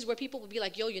corporations where people will be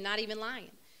like, yo, you're not even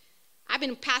lying. I've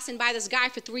been passing by this guy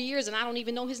for 3 years and I don't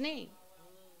even know his name.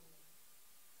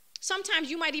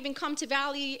 Sometimes you might even come to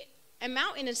Valley and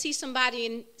Mountain and see somebody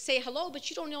and say hello, but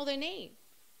you don't know their name.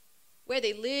 Where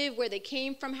they live, where they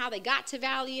came from, how they got to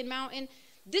Valley and Mountain.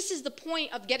 This is the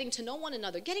point of getting to know one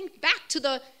another, getting back to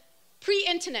the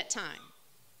pre-internet time.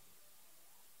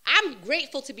 I'm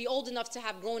grateful to be old enough to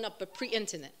have grown up with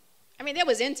pre-internet. I mean, there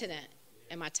was internet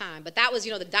in my time, but that was,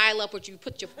 the dial-up where you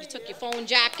took your phone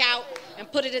jack out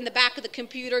and put it in the back of the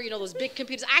computer, those big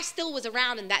computers. I still was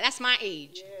around in that. That's my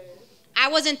age. I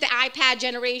wasn't the iPad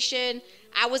generation.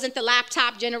 I wasn't the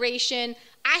laptop generation.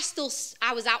 I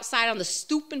was outside on the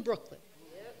stoop in Brooklyn.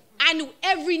 I knew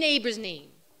every neighbor's name.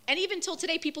 And even till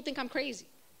today, people think I'm crazy.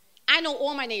 I know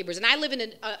all my neighbors, and I live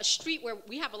in a street where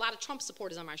we have a lot of Trump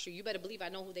supporters on my street. You better believe I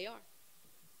know who they are.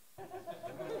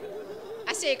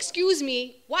 I say, excuse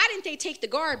me, why didn't they take the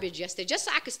garbage yesterday? Just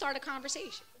so I could start a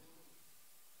conversation.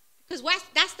 Because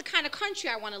that's the kind of country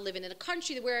I want to live in a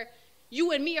country where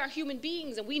you and me are human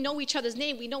beings, and we know each other's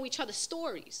name, we know each other's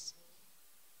stories.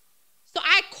 So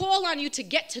I call on you to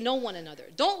get to know one another.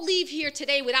 Don't leave here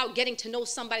today without getting to know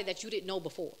somebody that you didn't know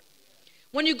before.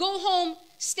 When you go home,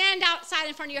 stand outside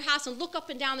in front of your house and look up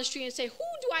and down the street and say, who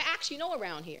do I actually know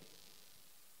around here?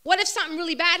 What if something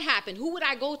really bad happened? Who would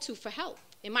I go to for help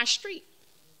in my street?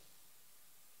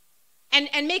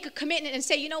 And make a commitment and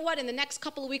say, you know what, in the next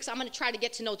couple of weeks, I'm going to try to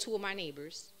get to know 2 of my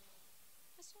neighbors.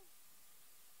 That's all.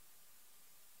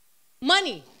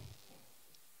 Money.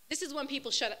 This is when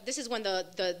people shut up. This is when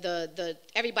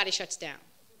everybody shuts down.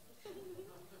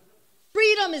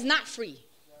 Freedom is not free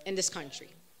in this country.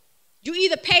 You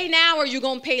either pay now or you're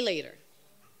going to pay later.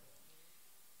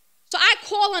 So I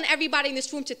call on everybody in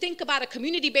this room to think about a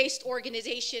community-based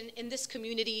organization in this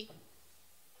community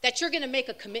that you're going to make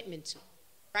a commitment to,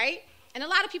 right? And a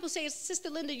lot of people say, Sister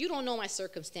Linda, you don't know my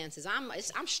circumstances.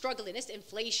 I'm struggling. It's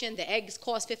inflation. The eggs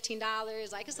cost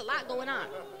 $15. Like, it's a lot going on.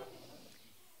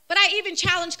 But I even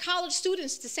challenge college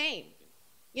students the same.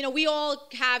 We all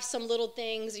have some little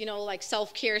things, like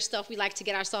self-care stuff. We like to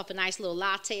get ourselves a nice little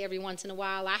latte every once in a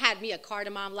while. I had me a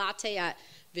cardamom latte at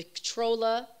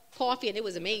Victrola Coffee, and it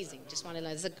was amazing. Just wanted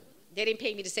to, they didn't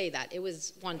pay me to say that. It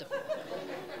was wonderful.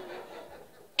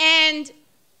 And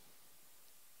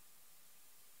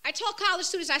I tell college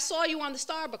students, I saw you on the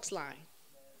Starbucks line.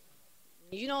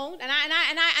 And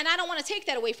I don't want to take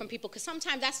that away from people, because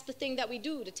sometimes that's the thing that we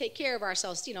do to take care of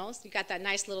ourselves. You got that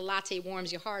nice little latte,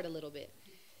 warms your heart a little bit.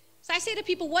 So I say to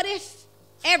people, what if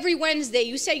every Wednesday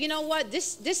you say, you know what,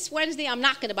 this Wednesday I'm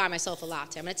not going to buy myself a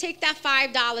latte. I'm going to take that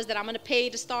 $5 that I'm going to pay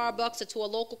to Starbucks or to a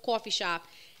local coffee shop,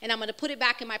 and I'm going to put it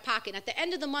back in my pocket. And at the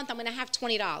end of the month, I'm going to have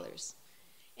 $20.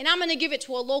 And I'm going to give it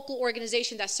to a local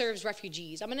organization that serves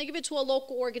refugees. I'm going to give it to a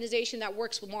local organization that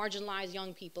works with marginalized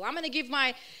young people. I'm going to give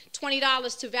my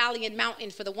 $20 to Valley and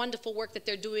Mountain for the wonderful work that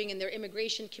they're doing in their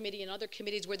immigration committee and other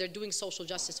committees where they're doing social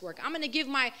justice work. I'm going to give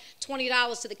my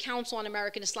 $20 to the Council on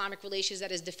American Islamic Relations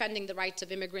that is defending the rights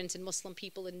of immigrants and Muslim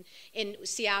people in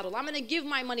Seattle. I'm going to give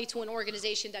my money to an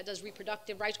organization that does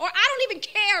reproductive rights. Or I don't even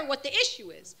care what the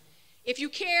issue is. If you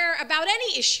care about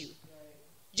any issue,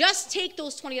 just take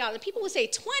those $20. And people will say,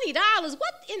 $20?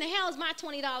 What in the hell is my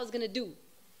 $20 going to do?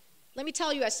 Let me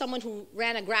tell you, as someone who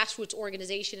ran a grassroots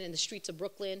organization in the streets of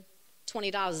Brooklyn,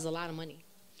 $20 is a lot of money.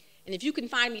 And if you can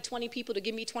find me 20 people to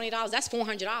give me $20, that's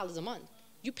 $400 a month.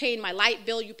 You paying my light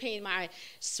bill, you paying my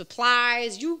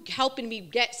supplies, you helping me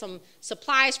get some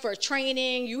supplies for a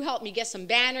training, you help me get some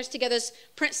banners together,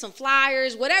 print some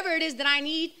flyers, whatever it is that I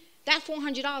need, that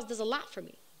 $400 does a lot for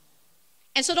me.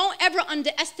 And so don't ever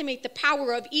underestimate the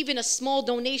power of even a small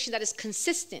donation that is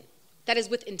consistent, that is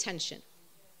with intention.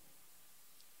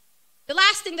 The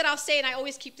last thing that I'll say, and I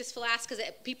always keep this for last because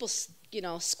people,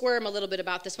 squirm a little bit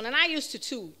about this one, and I used to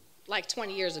too, like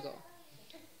 20 years ago.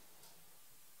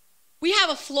 We have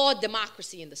a flawed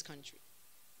democracy in this country.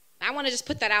 I want to just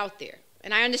put that out there.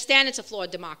 And I understand it's a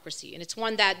flawed democracy, and it's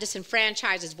one that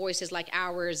disenfranchises voices like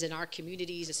ours in our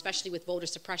communities, especially with voter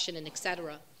suppression and et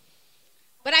cetera.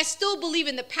 But I still believe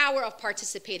in the power of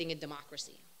participating in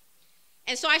democracy.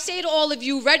 And so I say to all of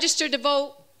you, register to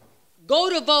vote, go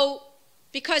to vote,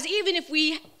 because even if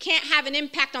we can't have an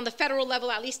impact on the federal level,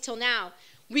 at least till now,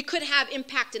 we could have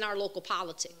impact in our local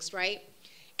politics, right?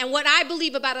 And what I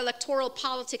believe about electoral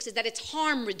politics is that it's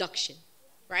harm reduction,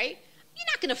 right? You're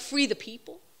not going to free the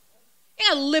people.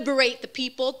 You're going to liberate the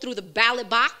people through the ballot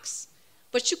box,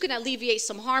 but you can alleviate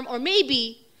some harm, or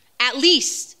maybe at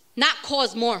least not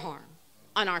cause more harm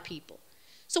on our people.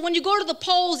 So when you go to the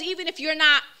polls, even if you're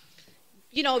not,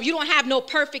 if you don't have no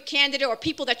perfect candidate or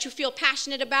people that you feel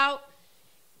passionate about,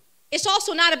 it's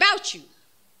also not about you,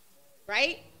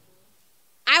 right?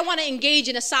 I want to engage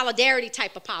in a solidarity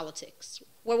type of politics,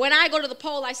 where when I go to the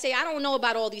poll, I say, I don't know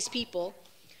about all these people,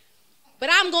 but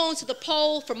I'm going to the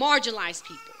poll for marginalized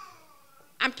people.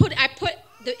 I put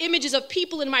the images of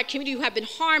people in my community who have been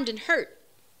harmed and hurt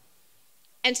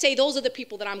and say those are the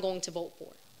people that I'm going to vote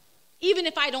for, even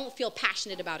if I don't feel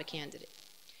passionate about a candidate.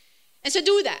 And so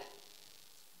do that.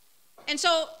 And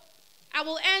so I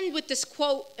will end with this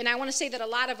quote, and I want to say that a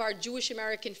lot of our Jewish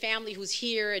American family who's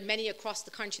here and many across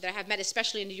the country that I have met,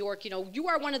 especially in New York, you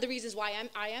are one of the reasons why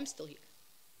I am still here.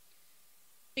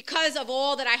 Because of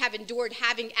all that I have endured,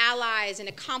 having allies and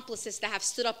accomplices that have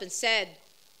stood up and said,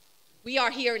 we are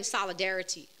here in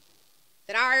solidarity,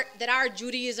 that our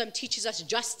Judaism teaches us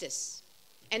justice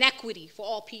and equity for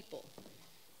all people.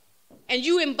 And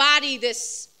you embody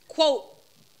this quote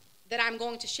that I'm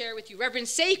going to share with you. Reverend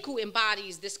Sekou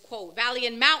embodies this quote. Valley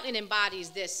and Mountain embodies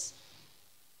this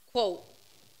quote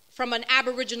from an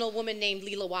Aboriginal woman named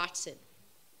Leela Watson.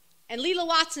 And Leela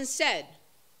Watson said,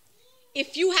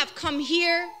 if you have come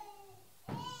here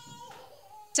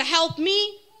to help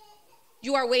me,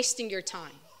 you are wasting your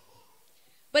time.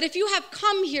 But if you have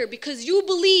come here because you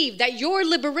believe that your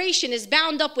liberation is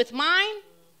bound up with mine,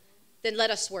 then let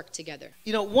us work together.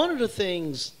 One of the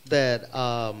things that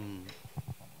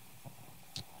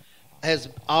has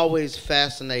always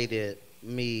fascinated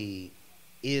me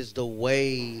is the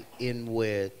way in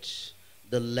which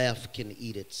the left can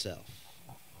eat itself,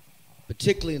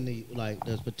 particularly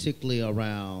particularly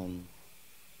around.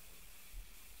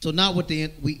 So not what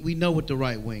we know what the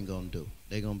right wing gonna do.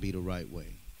 They're gonna be the right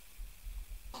wing.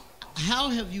 How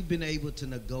have you been able to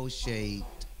negotiate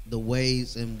the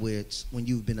ways in which when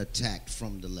you've been attacked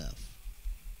from the left?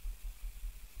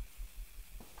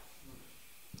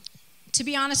 To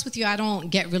be honest with you, I don't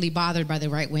get really bothered by the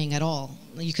right wing at all.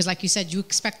 Because like you said, you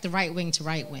expect the right wing to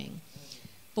right wing.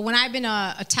 But when I've been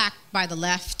attacked by the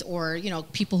left or,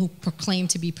 people who proclaim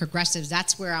to be progressives,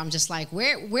 that's where I'm just like,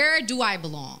 where do I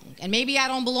belong? And maybe I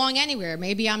don't belong anywhere.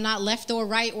 Maybe I'm not left or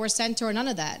right or center or none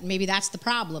of that. Maybe that's the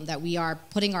problem, that we are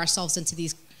putting ourselves into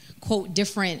these, quote,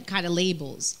 different kind of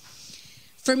labels.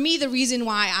 For me, the reason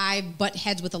why I butt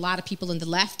heads with a lot of people in the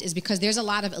left is because there's a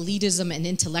lot of elitism and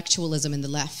intellectualism in the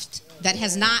left that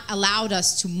has not allowed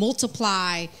us to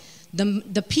multiply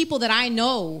the people that I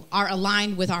know are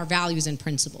aligned with our values and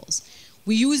principles.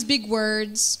 We use big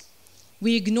words.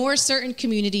 We ignore certain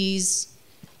communities.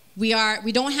 We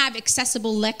don't have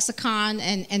accessible lexicon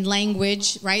and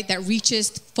language, right, that reaches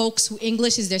folks who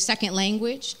English is their second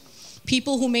language.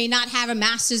 People who may not have a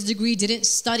master's degree, didn't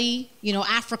study,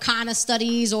 Africana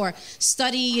studies or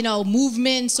study,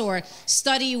 movements or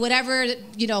study whatever,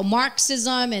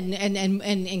 Marxism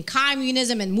and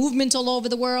communism and movements all over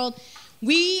the world.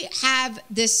 We have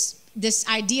this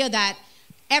idea that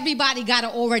everybody got to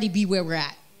already be where we're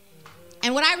at.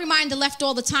 And what I remind the left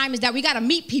all the time is that we got to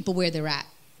meet people where they're at,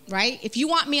 right? If you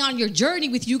want me on your journey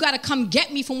with you, you got to come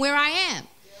get me from where I am.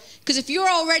 Because if you're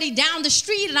already down the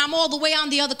street and I'm all the way on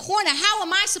the other corner, how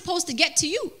am I supposed to get to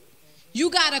you?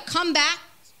 You got to come back,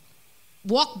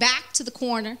 walk back to the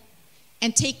corner,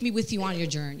 and take me with you on your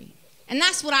journey. And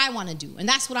that's what I want to do, and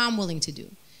that's what I'm willing to do.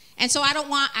 And so I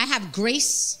have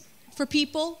grace for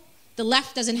people. The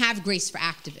left doesn't have grace for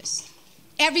activists.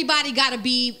 Everybody got to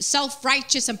be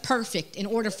self-righteous and perfect in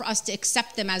order for us to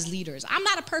accept them as leaders. I'm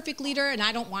not a perfect leader, and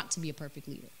I don't want to be a perfect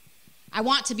leader. I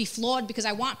want to be flawed because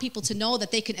I want people to know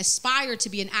that they can aspire to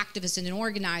be an activist and an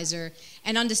organizer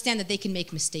and understand that they can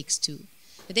make mistakes too,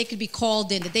 that they could be called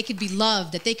in, that they could be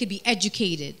loved, that they could be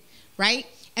educated, right?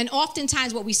 And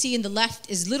oftentimes what we see in the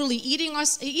left is literally eating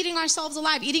ourselves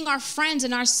alive, eating our friends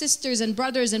and our sisters and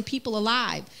brothers and people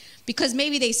alive because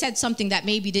maybe they said something that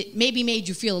maybe made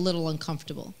you feel a little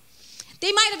uncomfortable.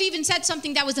 They might have even said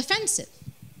something that was offensive.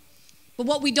 But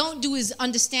what we don't do is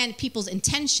understand people's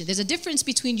intention. There's a difference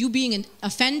between you being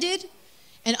offended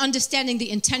and understanding the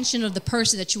intention of the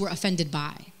person that you were offended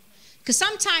by. Because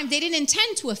sometimes they didn't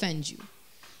intend to offend you,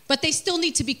 but they still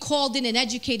need to be called in and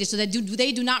educated so that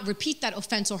they do not repeat that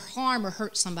offense or harm or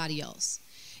hurt somebody else.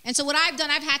 And so what I've done,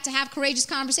 I've had to have courageous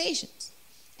conversations,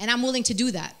 and I'm willing to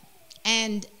do that.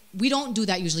 And we don't do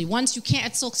that usually. Once you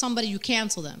cancel somebody, you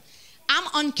cancel them. I'm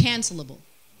uncancelable.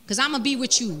 Because I'm going to be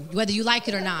with you, whether you like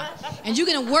it or not. And you're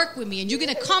going to work with me, and you're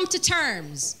going to come to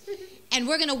terms. and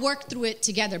we're going to work through it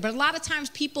together. But a lot of times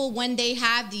people, when they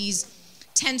have these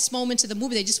tense moments of the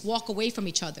movie, they just walk away from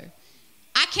each other.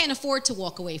 I can't afford to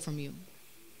walk away from you.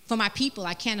 For my people,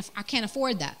 I can't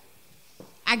afford that.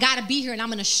 I got to be here, and I'm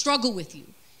going to struggle with you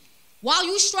while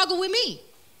you struggle with me.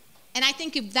 And I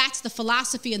think if that's the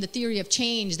philosophy and the theory of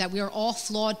change, that we are all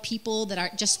flawed people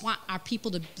that just want our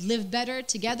people to live better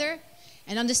together,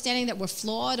 and understanding that we're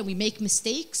flawed and we make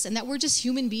mistakes and that we're just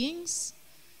human beings,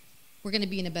 we're going to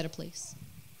be in a better place.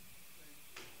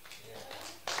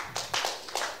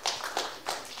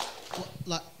 Well,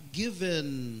 like,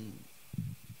 given,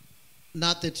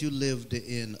 not that you lived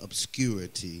in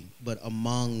obscurity, but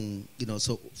among,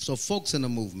 so folks in the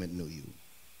movement knew you,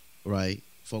 right?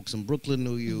 Folks in Brooklyn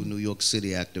knew you, New York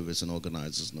City activists and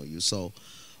organizers knew you. So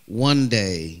one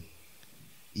day,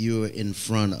 you're in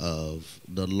front of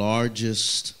the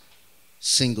largest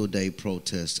single-day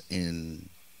protest in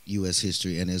U.S.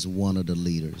 history, and as one of the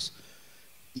leaders.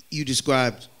 You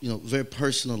described, very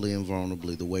personally and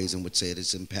vulnerably the ways in which it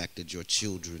has impacted your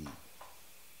children.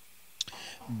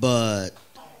 But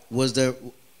was there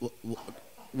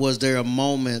a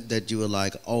moment that you were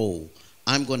like, oh,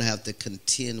 I'm going to have to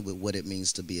contend with what it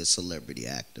means to be a celebrity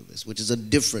activist, which is a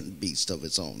different beast of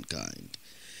its own kind.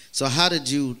 So how did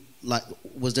you,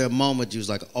 was there a moment you was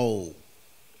like, oh,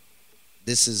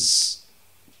 this is,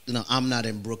 I'm not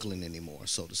in Brooklyn anymore,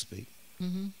 so to speak?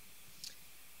 Mm-hmm.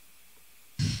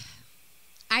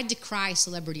 I decry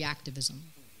celebrity activism.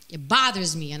 It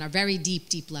bothers me on a very deep,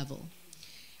 deep level.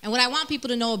 And what I want people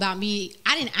to know about me,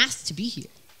 I didn't ask to be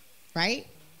here, right?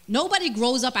 Nobody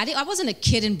grows up. I wasn't a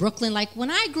kid in Brooklyn. Like, when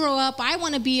I grow up, I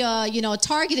want to be a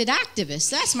targeted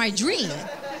activist. That's my dream.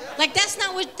 That's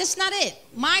not it.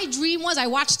 My dream was, I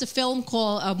watched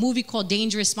a movie called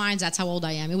Dangerous Minds. That's how old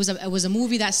I am. It was a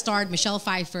movie that starred Michelle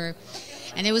Pfeiffer.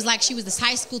 And it was like she was this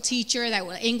high school teacher,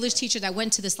 English teacher that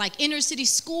went to this inner city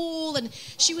school, and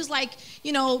she was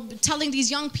telling these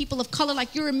young people of color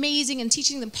you're amazing, and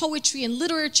teaching them poetry and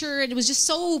literature, and it was just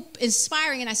so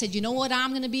inspiring. And I said, you know what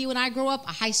I'm going to be when I grow up?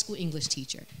 A high school English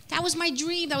teacher. That was my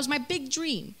dream. That was my big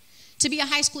dream, to be a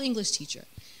high school English teacher.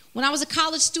 When I was a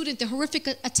college student, the horrific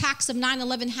attacks of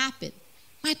 9/11 happened.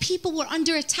 My people were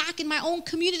under attack in my own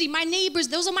community. My neighbors,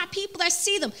 those are my people. I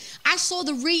see them. I saw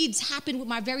the raids happen with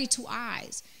my very two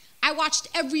eyes. I watched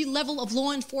every level of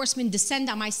law enforcement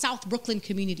descend on my South Brooklyn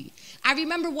community. I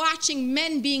remember watching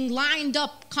men being lined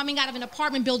up, coming out of an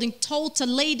apartment building, told to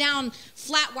lay down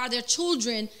flat while their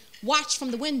children watched from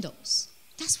the windows.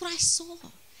 That's what I saw.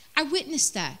 I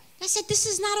witnessed that. I said, this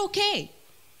is not okay.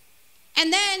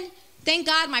 And then, thank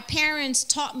God, my parents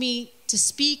taught me to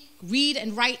speak, read,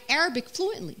 and write Arabic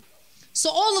fluently. So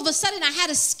all of a sudden, I had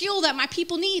a skill that my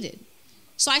people needed.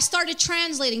 So I started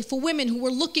translating for women who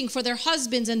were looking for their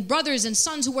husbands and brothers and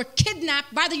sons who were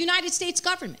kidnapped by the United States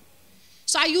government.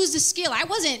 So I used the skill. I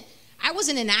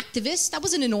wasn't an activist. I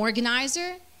wasn't an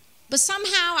organizer. But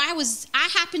somehow I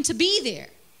happened to be there.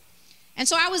 And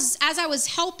so as I was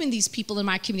helping these people in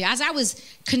my community, as I was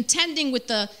contending with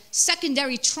the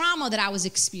secondary trauma that I was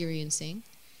experiencing,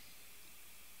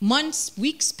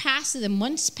 weeks passed, and then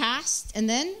months passed, and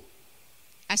then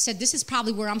I said, this is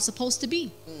probably where I'm supposed to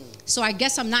be. So I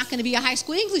guess I'm not going to be a high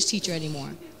school English teacher anymore.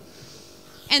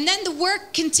 And then the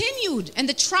work continued, and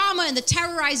the trauma and the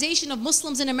terrorization of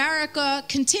Muslims in America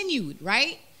continued,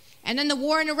 right? And then the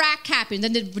war in Iraq happened.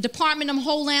 Then the Department of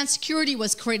Homeland Security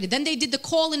was created. Then they did the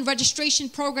call-in registration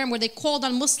program where they called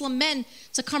on Muslim men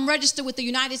to come register with the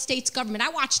United States government. I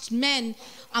watched men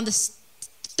on the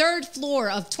third floor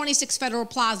of 26 Federal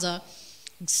Plaza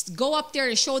go up there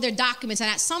to show their documents. And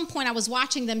at some point I was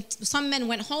watching them. Some men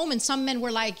went home and some men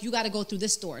were like, you got to go through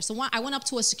this door. So I went up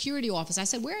to a security office. I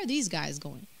said, where are these guys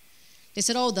going? They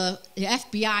said, oh, the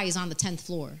FBI is on the 10th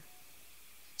floor.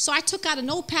 So I took out a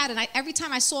notepad, and every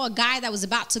time I saw a guy that was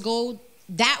about to go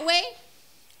that way,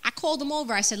 I called him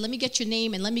over. I said, let me get your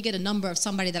name and let me get a number of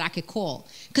somebody that I could call.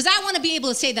 Because I want to be able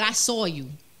to say that I saw you,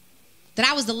 that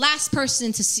I was the last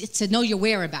person to know your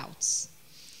whereabouts.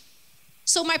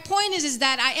 So my point is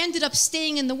that I ended up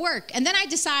staying in the work. And then I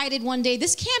decided one day,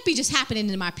 this can't be just happening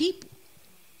to my people.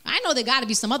 I know there got to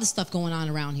be some other stuff going on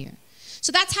around here.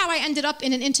 So that's how I ended up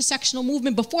in an intersectional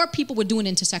movement before people were doing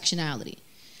intersectionality.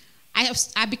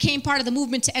 I became part of the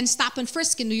movement to end stop and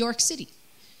frisk in New York City.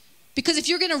 Because if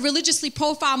you're going to religiously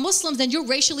profile Muslims, then you're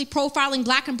racially profiling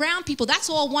black and brown people. That's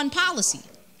all one policy.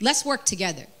 Let's work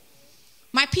together.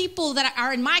 My people that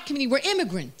are in my community were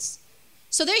immigrants.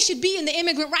 So they should be in the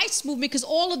immigrant rights movement because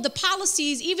all of the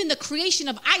policies, even the creation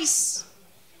of ICE.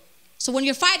 So when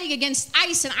you're fighting against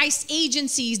ICE and ICE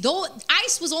agencies, though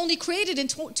ICE was only created in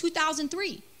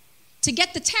 2003. to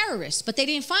get the terrorists, but they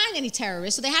didn't find any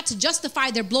terrorists, so they had to justify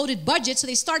their bloated budget, so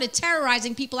they started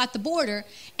terrorizing people at the border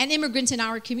and immigrants in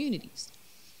our communities.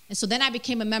 And so then I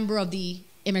became a member of the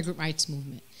immigrant rights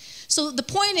movement. So the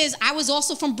point is, I was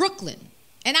also from Brooklyn,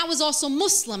 and I was also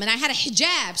Muslim, and I had a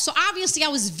hijab, so obviously I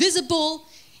was visible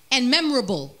and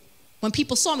memorable when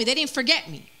people saw me. They didn't forget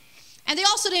me. And they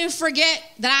also didn't forget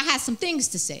that I had some things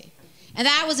to say, and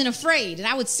that I wasn't afraid, and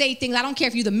I would say things. I don't care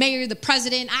if you're the mayor, the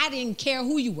president, I didn't care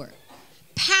who you were.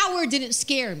 Power didn't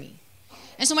scare me.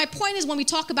 And so my point is, when we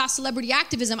talk about celebrity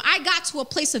activism, I got to a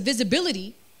place of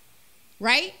visibility,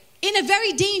 right, in a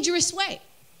very dangerous way.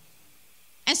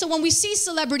 And so when we see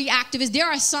celebrity activists, there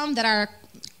are some that are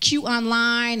cute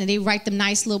online, and they write them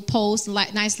nice little posts,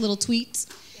 nice little tweets,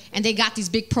 and they got these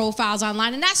big profiles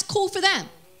online, and that's cool for them.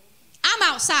 I'm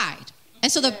outside.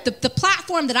 And so the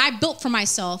platform that I built for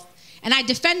myself, and I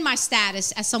defend my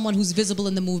status as someone who's visible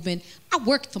in the movement, I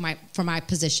worked for my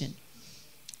position.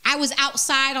 I was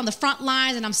outside on the front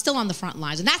lines, and I'm still on the front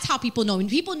lines. And that's how people know me.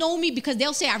 People know me because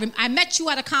they'll say, I met you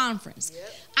at a conference.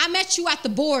 Yep. I met you at the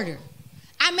border.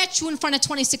 I met you in front of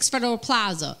 26 Federal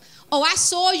Plaza. Oh, I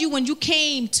saw you when you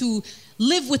came to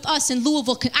live with us in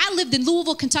Louisville. I lived in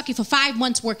Louisville, Kentucky for 5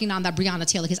 months working on that Breonna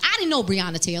Taylor case. I didn't know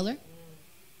Breonna Taylor,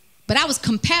 but I was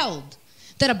compelled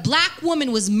that a black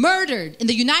woman was murdered in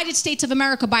the United States of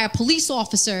America by a police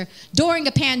officer during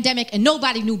a pandemic, and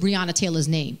nobody knew Breonna Taylor's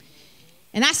name.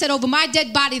 And I said, over my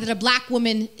dead body, that a black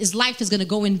woman's life is going to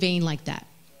go in vain like that.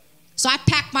 So I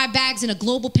packed my bags in a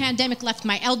global pandemic, left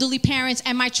my elderly parents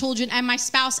and my children and my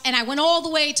spouse, and I went all the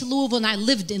way to Louisville, and I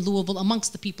lived in Louisville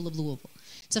amongst the people of Louisville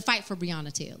to fight for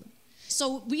Breonna Taylor.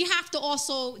 So we have to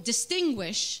also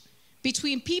distinguish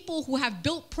between people who have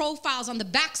built profiles on the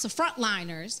backs of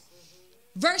frontliners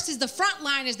versus the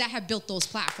frontliners that have built those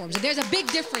platforms. And there's a big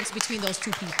difference between those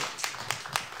two people.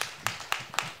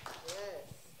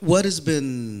 What has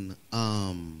been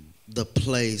the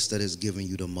place that has given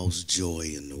you the most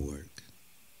joy in the work?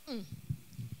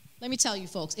 Let me tell you,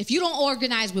 folks, if you don't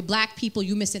organize with black people,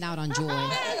 you're missing out on joy.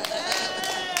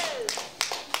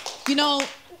 You know,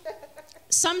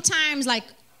 sometimes, like,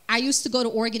 I used to go to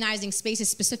organizing spaces,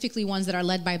 specifically ones that are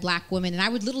led by black women, and I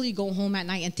would literally go home at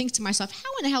night and think to myself, how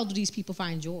in the hell do these people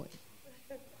find joy?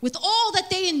 With all that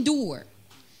they endure,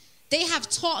 they have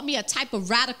taught me a type of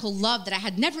radical love that I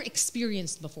had never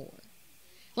experienced before.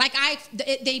 Like,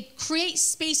 they create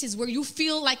spaces where you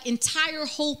feel like entire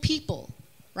whole people,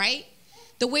 right?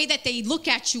 The way that they look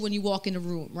at you when you walk in the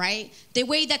room, right? The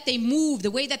way that they move,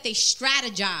 the way that they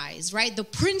strategize, right? The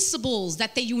principles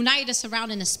that they unite us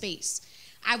around in a space.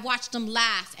 I watch them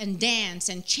laugh and dance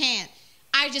and chant.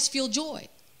 I just feel joy.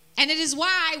 And it is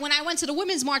why when I went to the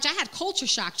Women's March, I had culture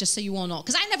shock, just so you all know,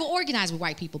 because I never organized with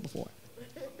white people before.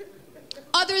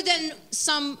 Other than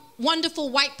some wonderful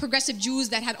white progressive Jews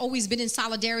that had always been in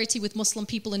solidarity with Muslim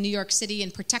people in New York City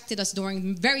and protected us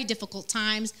during very difficult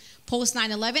times post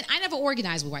 9/11, I never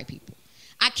organized with white people.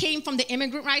 I came from the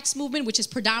immigrant rights movement, which is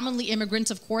predominantly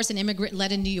immigrants, of course, and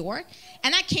immigrant-led in New York.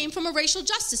 And I came from a racial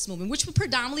justice movement, which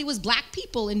predominantly was black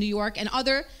people in New York and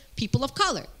other people of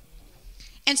color.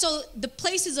 And so the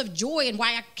places of joy, and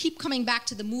why I keep coming back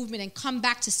to the movement and come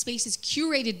back to spaces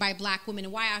curated by black women,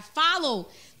 and why I follow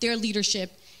their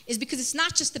leadership, is because it's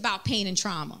not just about pain and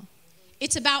trauma.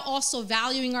 It's about also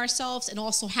valuing ourselves and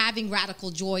also having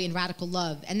radical joy and radical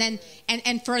love. And then,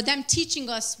 and for them teaching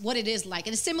us what it is like.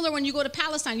 And it's similar when you go to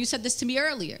Palestine. You said this to me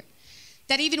earlier,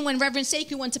 that even when Reverend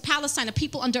Sekou went to Palestine, the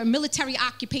people under a military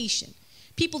occupation,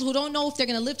 people who don't know if they're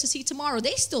going to live to see tomorrow,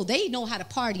 they know how to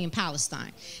party in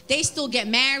Palestine. They still get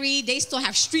married. They still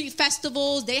have street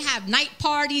festivals. They have night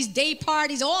parties, day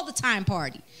parties, all the time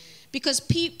party. Because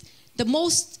the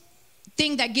most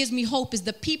thing that gives me hope is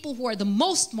the people who are the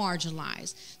most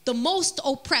marginalized, the most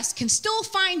oppressed, can still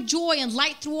find joy and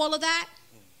light through all of that.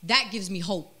 That gives me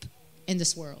hope in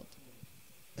this world.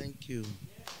 Thank you.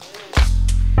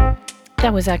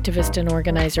 That was activist and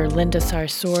organizer Linda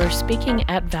Sarsour speaking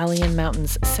at Valley and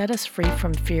Mountain's Set Us Free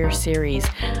from Fear series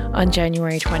on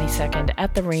January 22nd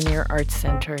at the Rainier Arts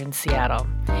Center in Seattle.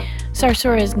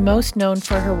 Sarsour is most known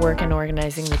for her work in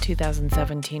organizing the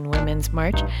 2017 Women's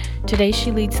March. Today she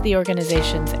leads the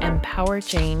organizations Empower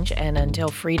Change and Until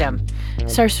Freedom.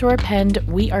 Sarsour penned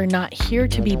We Are Not Here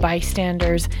to Be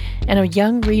Bystanders and a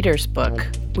young reader's book,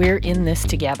 We're in This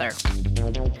Together.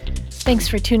 Thanks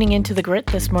for tuning into The Grit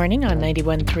this morning on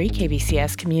 91.3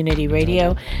 KBCS Community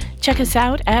Radio. Check us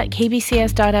out at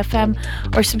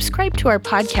kbcs.fm or subscribe to our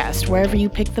podcast wherever you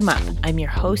pick them up. I'm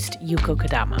your host, Yuko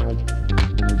Kodama.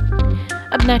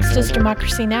 Up next is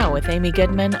Democracy Now! With Amy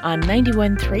Goodman on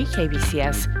 91.3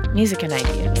 KBCS Music and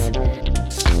Ideas.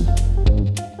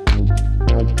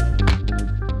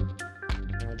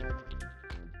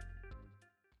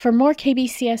 For more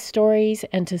KBCS stories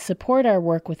and to support our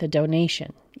work with a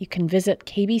donation, you can visit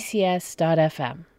kbcs.fm.